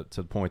get to the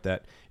point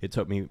that it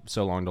took me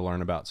so long to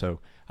learn about. So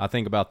I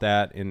think about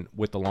that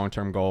with the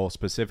long-term goal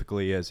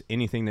specifically, as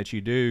anything that you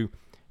do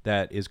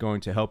that is going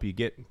to help you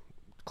get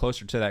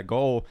closer to that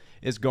goal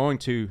is going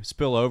to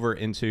spill over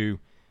into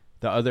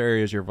the other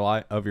areas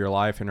of your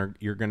life, and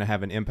you're going to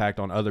have an impact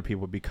on other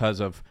people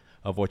because of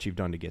what you've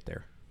done to get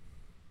there.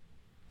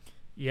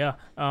 Yeah.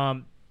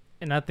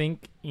 And I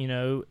think,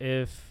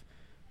 if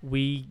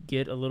we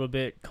get a little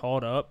bit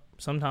caught up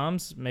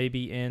sometimes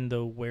maybe in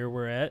the where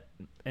we're at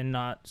and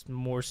not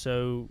more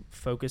so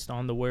focused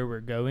on the where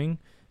we're going,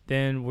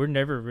 then we're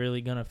never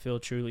really going to feel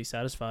truly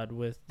satisfied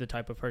with the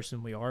type of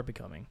person we are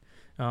becoming.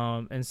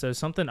 And so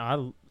something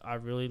I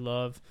really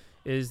love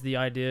is the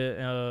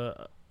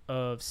idea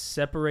of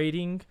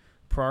separating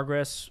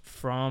progress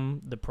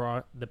from the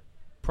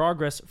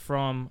progress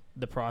from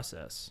the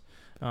process.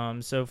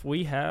 So if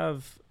we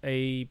have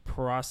a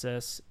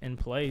process in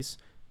place,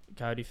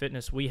 Coyote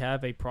Fitness, we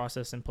have a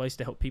process in place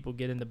to help people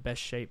get in the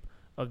best shape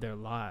of their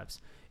lives.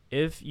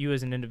 If you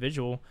as an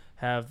individual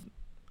have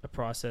a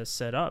process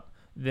set up,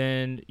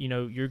 then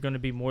you're going to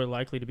be more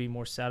likely to be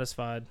more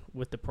satisfied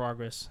with the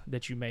progress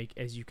that you make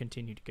as you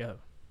continue to go.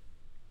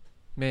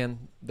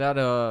 Man, that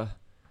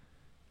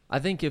I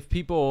think if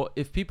people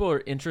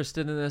are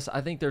interested in this,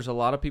 I think there's a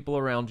lot of people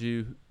around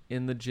you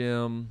in the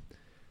gym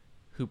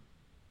who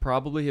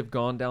probably have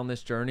gone down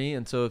this journey.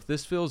 And so if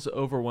this feels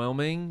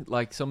overwhelming,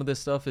 like some of this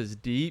stuff is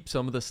deep,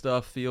 some of the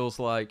stuff feels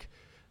like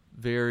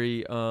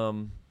very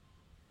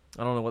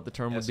I don't know what the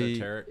term would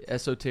be.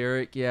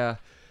 Esoteric. Yeah.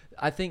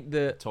 I think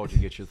that told you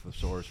to get your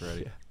thesaurus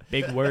ready.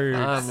 Big words.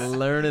 I'm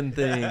learning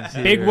things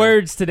here. Big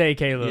words today,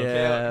 Caleb.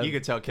 Yeah, you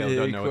can tell Caleb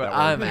doesn't know what that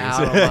I'm word means.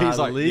 out of my He's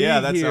like, league yeah,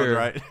 that here.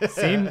 sounds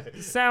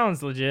right.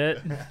 Sounds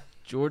legit.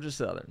 Georgia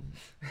Southern.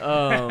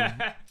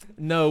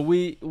 No,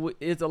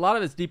 it's a lot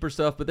of it's deeper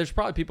stuff, but there's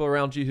probably people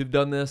around you who've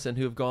done this and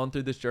who have gone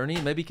through this journey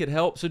and maybe could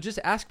help. So just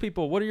ask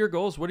people, what are your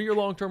goals? What are your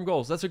long-term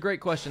goals? That's a great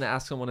question to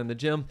ask someone in the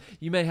gym.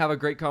 You may have a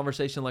great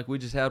conversation like we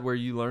just had where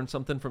you learn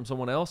something from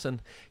someone else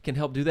and can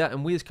help do that.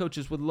 And we as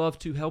coaches would love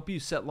to help you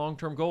set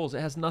long-term goals.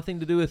 It has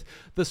nothing to do with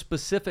the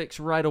specifics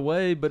right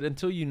away, but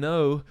until you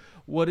know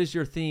what is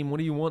your theme, what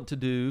do you want to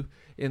do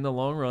in the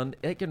long run,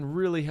 it can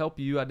really help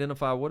you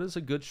identify what is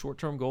a good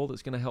short-term goal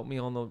that's going to help me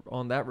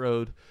on that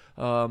road,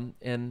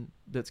 and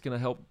that's going to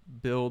help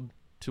build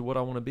to what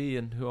I want to be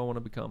and who I want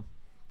to become.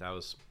 That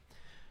was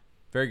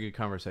very good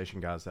conversation,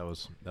 guys. That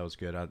was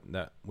good.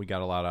 We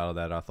got a lot out of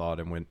that, I thought,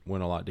 and went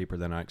a lot deeper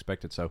than I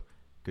expected. So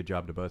good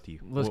job to both of you.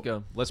 Let's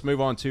go. Let's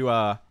move on to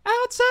outside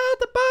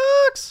the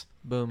box.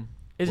 Boom.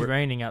 It's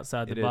raining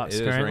outside the box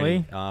it currently.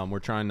 Is raining. We're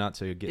trying not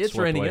to get It's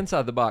swept raining away.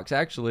 inside the box,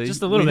 actually.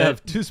 Just a little bit. We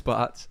have 2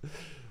 spots.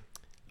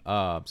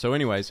 So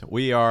anyways,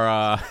 we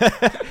are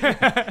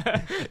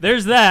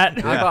There's that.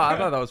 I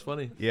thought that was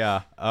funny.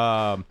 yeah.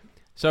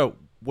 So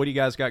what do you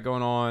guys got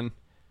going on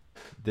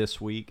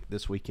this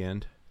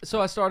weekend?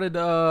 So I started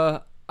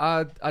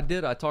I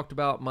talked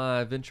about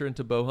my venture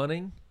into bow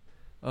hunting.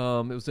 It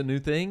was a new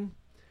thing.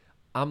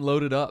 I'm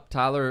loaded up.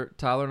 Tyler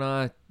and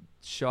I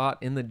shot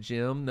in the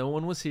gym. No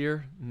one was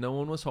here. No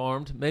one was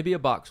harmed. Maybe a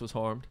box was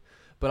harmed.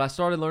 But I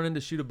started learning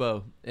to shoot a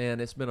bow, and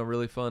it's been a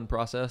really fun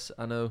process.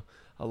 I know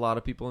a lot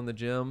of people in the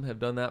gym have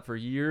done that for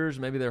years,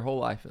 maybe their whole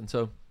life. And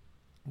so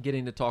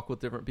getting to talk with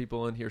different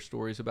people and hear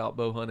stories about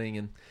bow hunting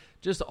and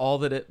just all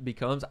that it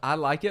becomes. I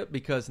like it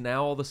because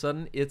now all of a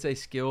sudden it's a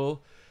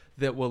skill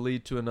that will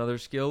lead to another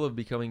skill of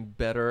becoming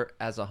better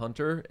as a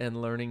hunter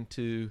and learning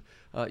to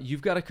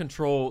you've got to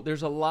control.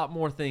 There's a lot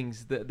more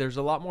things there's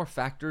a lot more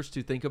factors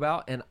to think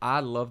about, and I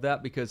love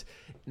that because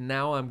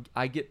now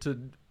I get to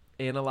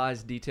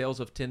analyze details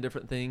of 10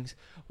 different things,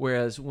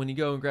 whereas when you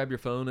go and grab your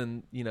phone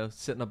and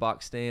sit in a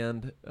box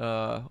stand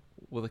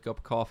with a cup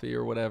of coffee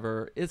or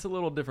whatever, it's a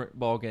little different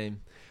ball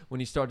game when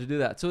you start to do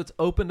that. So it's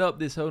opened up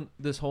this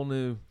whole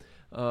new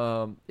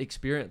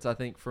experience, I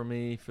think, for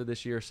me for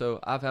this year. So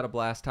I've had a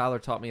blast. Tyler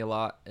taught me a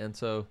lot, and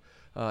so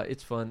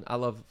it's fun. I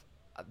love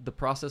the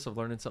process of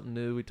learning something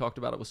new. We talked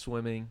about it with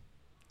swimming.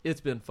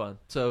 It's been fun.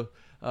 So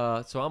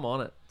I'm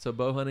on it. So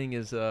bow hunting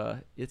is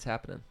it's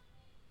happening.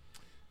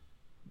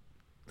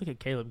 Look at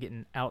Caleb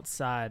getting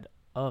outside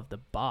of the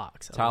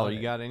box. Tyler,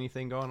 you got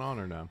anything going on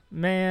or no?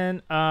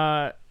 Man,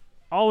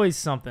 always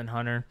something,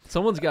 Hunter.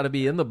 Someone's got to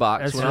be in the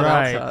box That's when I'm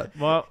right. outside.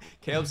 Well,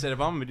 Caleb said,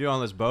 if I'm going to do all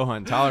this bow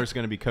hunting, Tyler's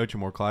going to be coaching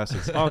more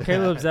classes. oh,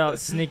 Caleb's out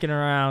sneaking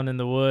around in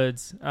the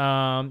woods.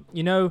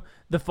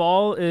 The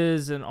fall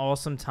is an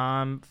awesome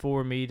time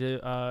for me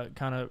to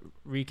kind of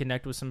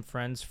reconnect with some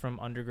friends from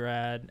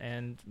undergrad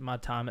and my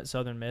time at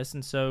Southern Miss.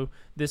 And so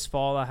this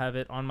fall, I have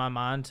it on my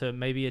mind to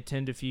maybe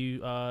attend a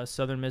few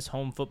Southern Miss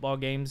home football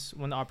games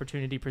when the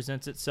opportunity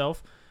presents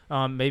itself.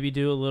 Maybe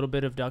do a little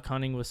bit of duck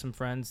hunting with some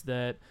friends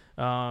that,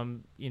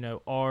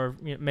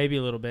 maybe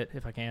a little bit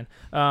if I can.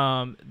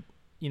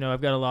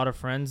 I've got a lot of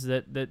friends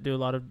that do a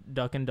lot of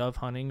duck and dove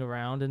hunting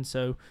around. And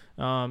so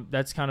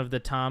that's kind of the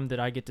time that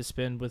I get to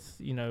spend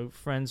with,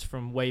 friends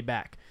from way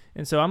back.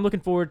 And so I'm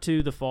looking forward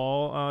to the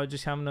fall,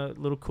 just having a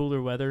little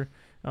cooler weather,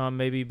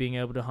 maybe being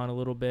able to hunt a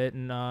little bit.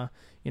 And,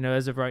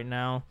 as of right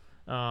now,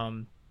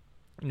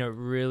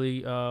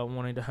 really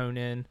wanting to hone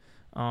in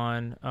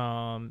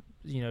on,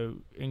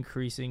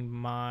 increasing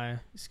my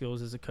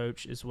skills as a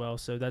coach as well.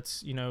 So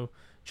that's,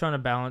 trying to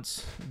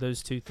balance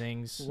those two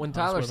things. When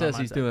Tyler says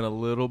he's doing a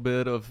little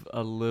bit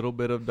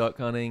of duck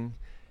hunting,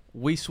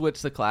 we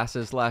switched the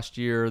classes last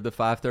year, the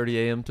 5:30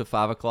 a.m. to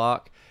 5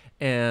 o'clock,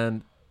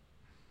 and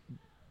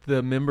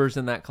the members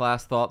in that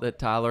class thought that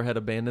Tyler had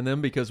abandoned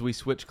them because we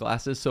switched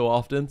classes so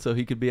often so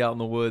he could be out in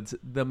the woods.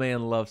 The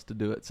man loves to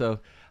do it. So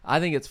I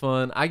think it's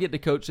fun. I get to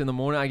coach in the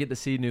morning. I get to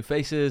see new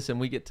faces, and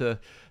we get to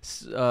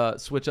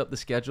switch up the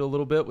schedule a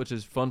little bit, which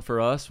is fun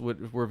for us.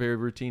 We're very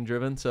routine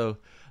driven. So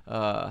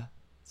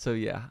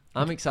yeah,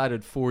 I'm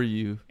excited for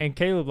you. And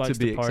Caleb likes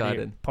to be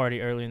to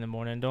party early in the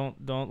morning.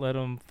 Don't let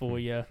him fool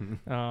you.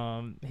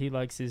 He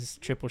likes his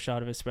triple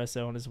shot of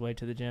espresso on his way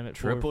to the gym at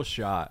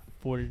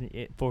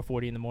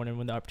 4:40 in the morning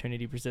when the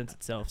opportunity presents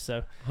itself.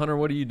 So Hunter,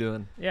 what are you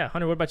doing? Yeah,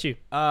 Hunter, what about you?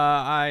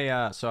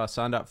 I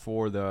signed up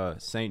for the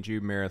St.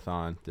 Jude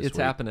Marathon this week. It's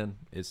happening.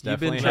 It's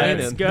definitely You've been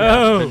training. Let's go.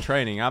 Yeah, I've been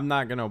training. I'm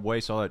not gonna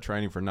waste all that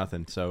training for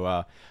nothing.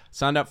 So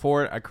signed up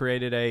for it. I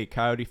created a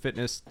Coyote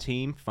Fitness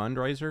team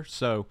fundraiser.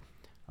 So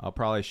I'll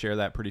probably share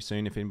that pretty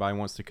soon if anybody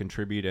wants to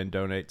contribute and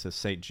donate to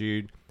St.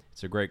 Jude.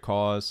 It's a great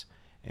cause.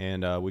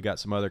 And we got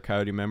some other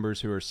Coyote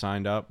members who are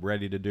signed up,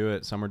 ready to do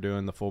it. Some are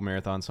doing the full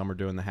marathon, some are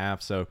doing the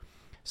half. So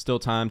still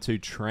time to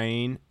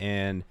train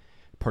and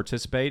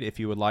participate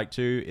if you would like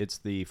to. It's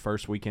the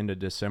first weekend of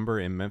December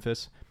in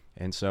Memphis.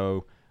 And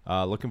so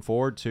looking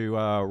forward to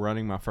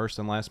running my first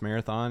and last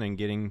marathon and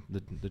getting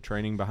the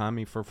training behind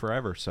me for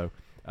forever. So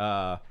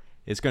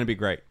it's going to be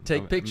great.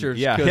 Take pictures.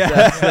 Yeah.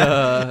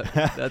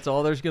 That's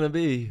all there's going to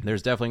be.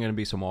 There's definitely going to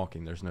be some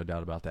walking. There's no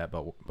doubt about that,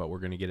 but we're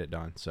going to get it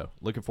done. So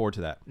looking forward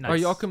to that. Nice. Are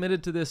y'all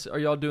committed to this? Are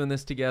y'all doing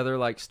this together,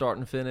 like start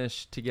and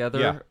finish together?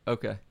 Yeah.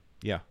 Okay.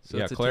 Yeah. So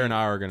yeah. it's a Claire team- and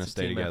I are going to it's a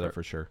stay team together effort.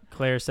 for sure.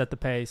 Claire set the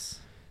pace.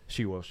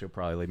 She will. She'll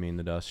probably leave me in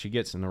the dust. She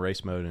gets in the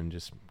race mode and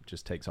just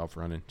takes off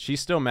running.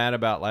 She's still mad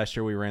about last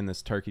year we ran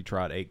this turkey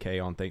trot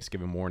 8K on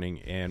Thanksgiving morning,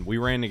 and we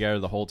ran together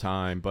the whole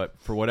time. But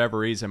for whatever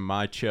reason,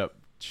 my chip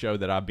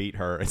showed that I beat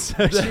her, and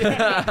so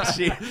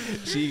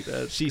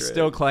she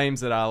still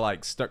claims that I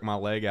stuck my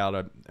leg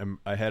out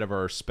ahead of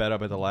her, or sped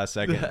up at the last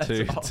second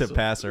to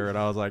pass her. And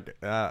I was like,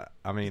 I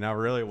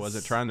really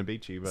wasn't trying to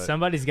beat you, but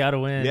Somebody's got to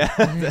win.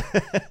 yeah.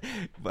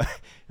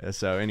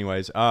 So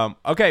anyways,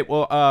 okay.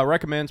 Well,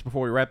 recommends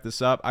before we wrap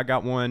this up. I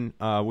got one.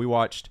 We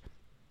watched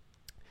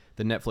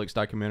the Netflix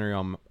documentary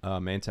on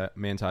Manti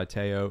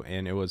Te'o,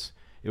 and it was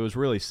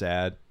really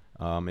sad.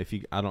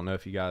 I don't know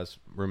if you guys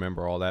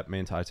remember all that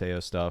Manti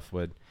Te'o stuff,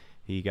 but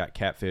he got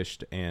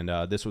catfished, and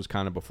this was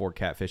kind of before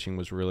catfishing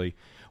was really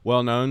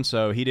well known,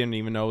 so he didn't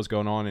even know what was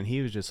going on, and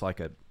he was just like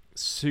a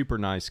super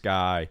nice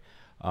guy,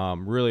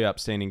 really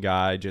upstanding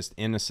guy, just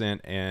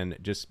innocent, and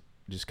just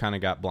kind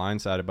of got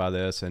blindsided by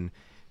this, and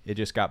it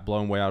just got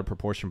blown way out of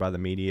proportion by the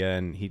media,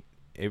 and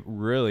it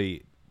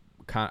really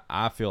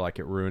I feel like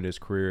it ruined his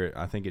career.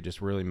 I think it just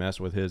really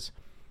messed with his,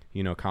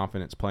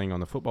 confidence playing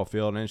on the football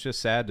field, and it's just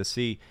sad to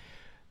see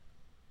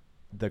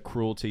the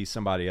cruelty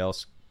somebody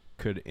else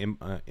could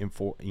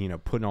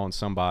put on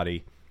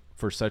somebody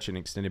for such an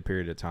extended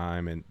period of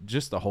time, and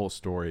just the whole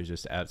story is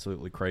just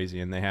absolutely crazy.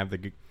 And they have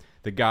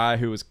the guy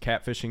who was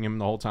catfishing him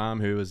the whole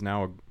time, who is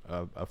now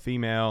a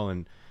female,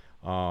 and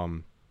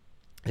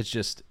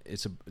it's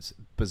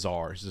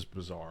bizarre. It's just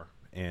bizarre,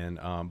 and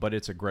but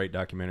it's a great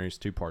documentary. It's a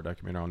 2-part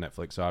documentary on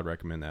Netflix, so I'd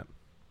recommend that.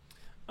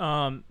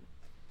 On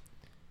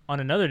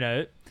another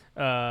note,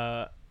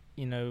 the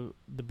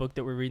book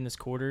that we're reading this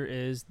quarter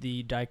is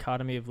The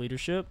Dichotomy of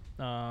Leadership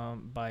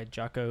by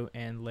Jocko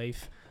and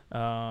Leif.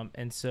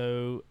 And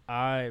so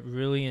I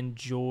really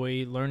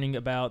enjoy learning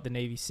about the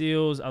Navy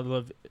SEALs. I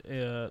love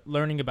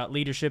learning about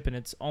leadership in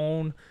its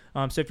own.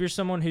 So if you're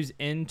someone who's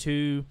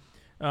into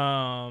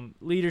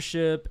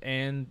leadership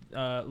and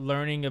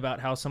learning about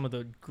how some of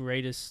the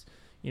greatest,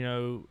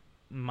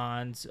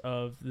 minds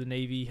of the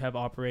Navy have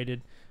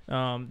operated,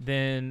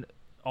 then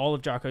all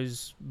of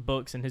Jocko's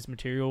books and his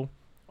material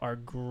are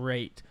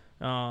great.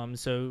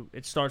 So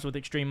it starts with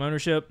extreme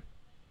ownership,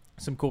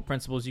 some cool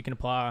principles you can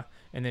apply,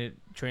 and then it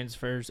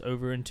transfers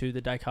over into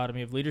the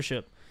dichotomy of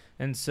leadership.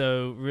 And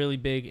so really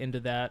big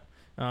into that.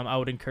 I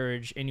would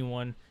encourage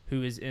anyone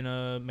who is in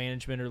a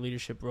management or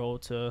leadership role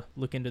to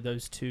look into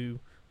those 2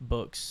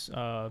 books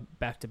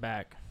back to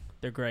back.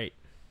 They're great.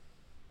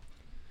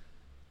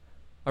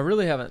 I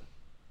really haven't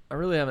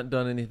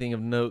done anything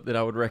of note that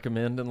I would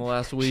recommend in the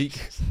last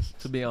week,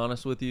 to be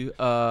honest with you.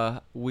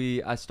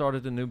 I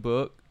started a new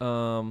book,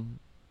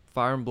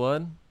 Fire and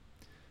Blood.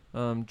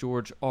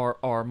 George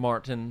R.R.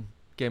 Martin,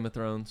 Game of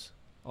Thrones,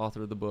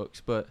 author of the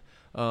books. But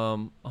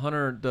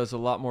Hunter does a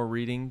lot more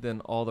reading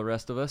than all the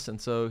rest of us, and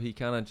so he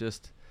kind of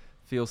just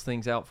feels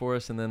things out for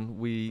us, and then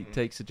we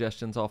take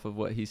suggestions off of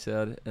what he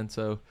said. And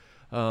so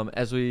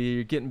as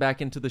we're getting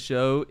back into the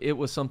show, it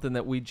was something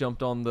that we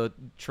jumped on the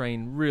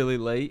train really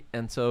late,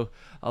 and so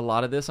a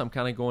lot of this I'm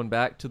kind of going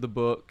back to the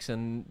books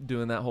and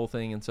doing that whole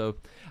thing. And so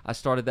I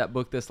started that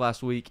book this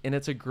last week, and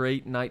it's a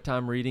great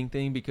nighttime reading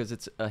thing because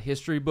it's a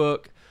history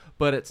book,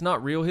 but it's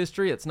not real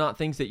history. It's not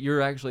things that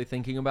you're actually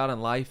thinking about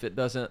in life. It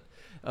doesn't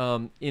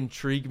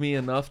intrigue me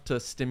enough to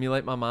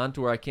stimulate my mind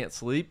to where I can't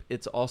sleep.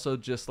 It's also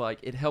just like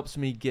it helps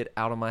me get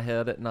out of my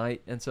head at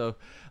night. And so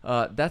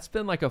that's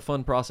been like a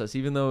fun process,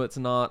 even though it's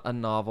not a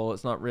novel.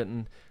 It's not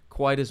written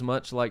quite as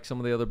much like some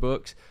of the other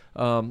books.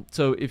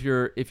 So if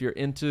you're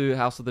into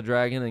House of the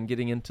Dragon and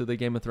getting into the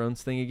Game of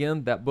Thrones thing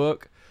again, that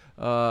book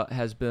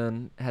has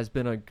been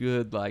a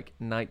good like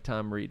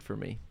nighttime read for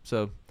me.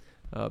 So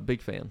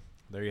big fan.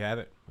 There you have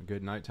it. A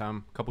good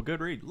nighttime, couple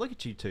good reads. Look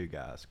at you 2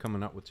 guys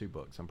coming up with 2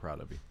 books. I'm proud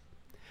of you.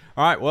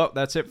 All right, well,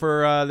 that's it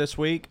for this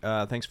week.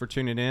 Thanks for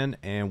tuning in,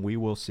 and we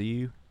will see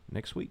you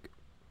next week.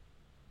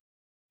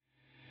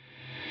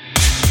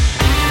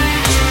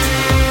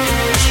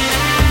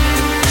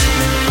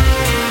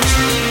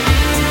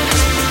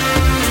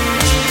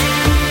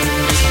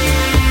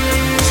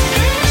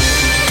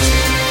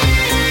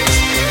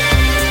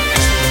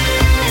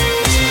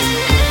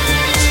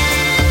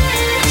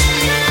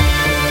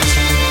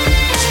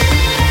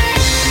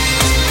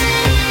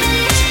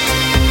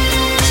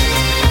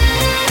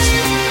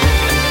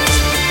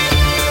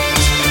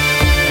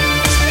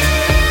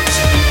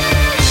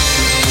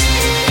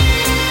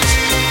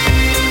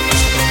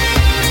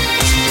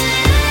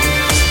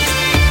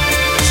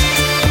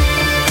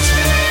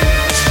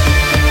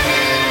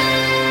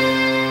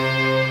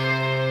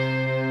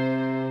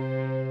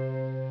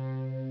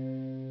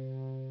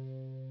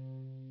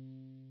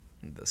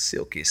 The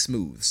silky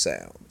smooth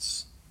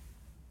sounds.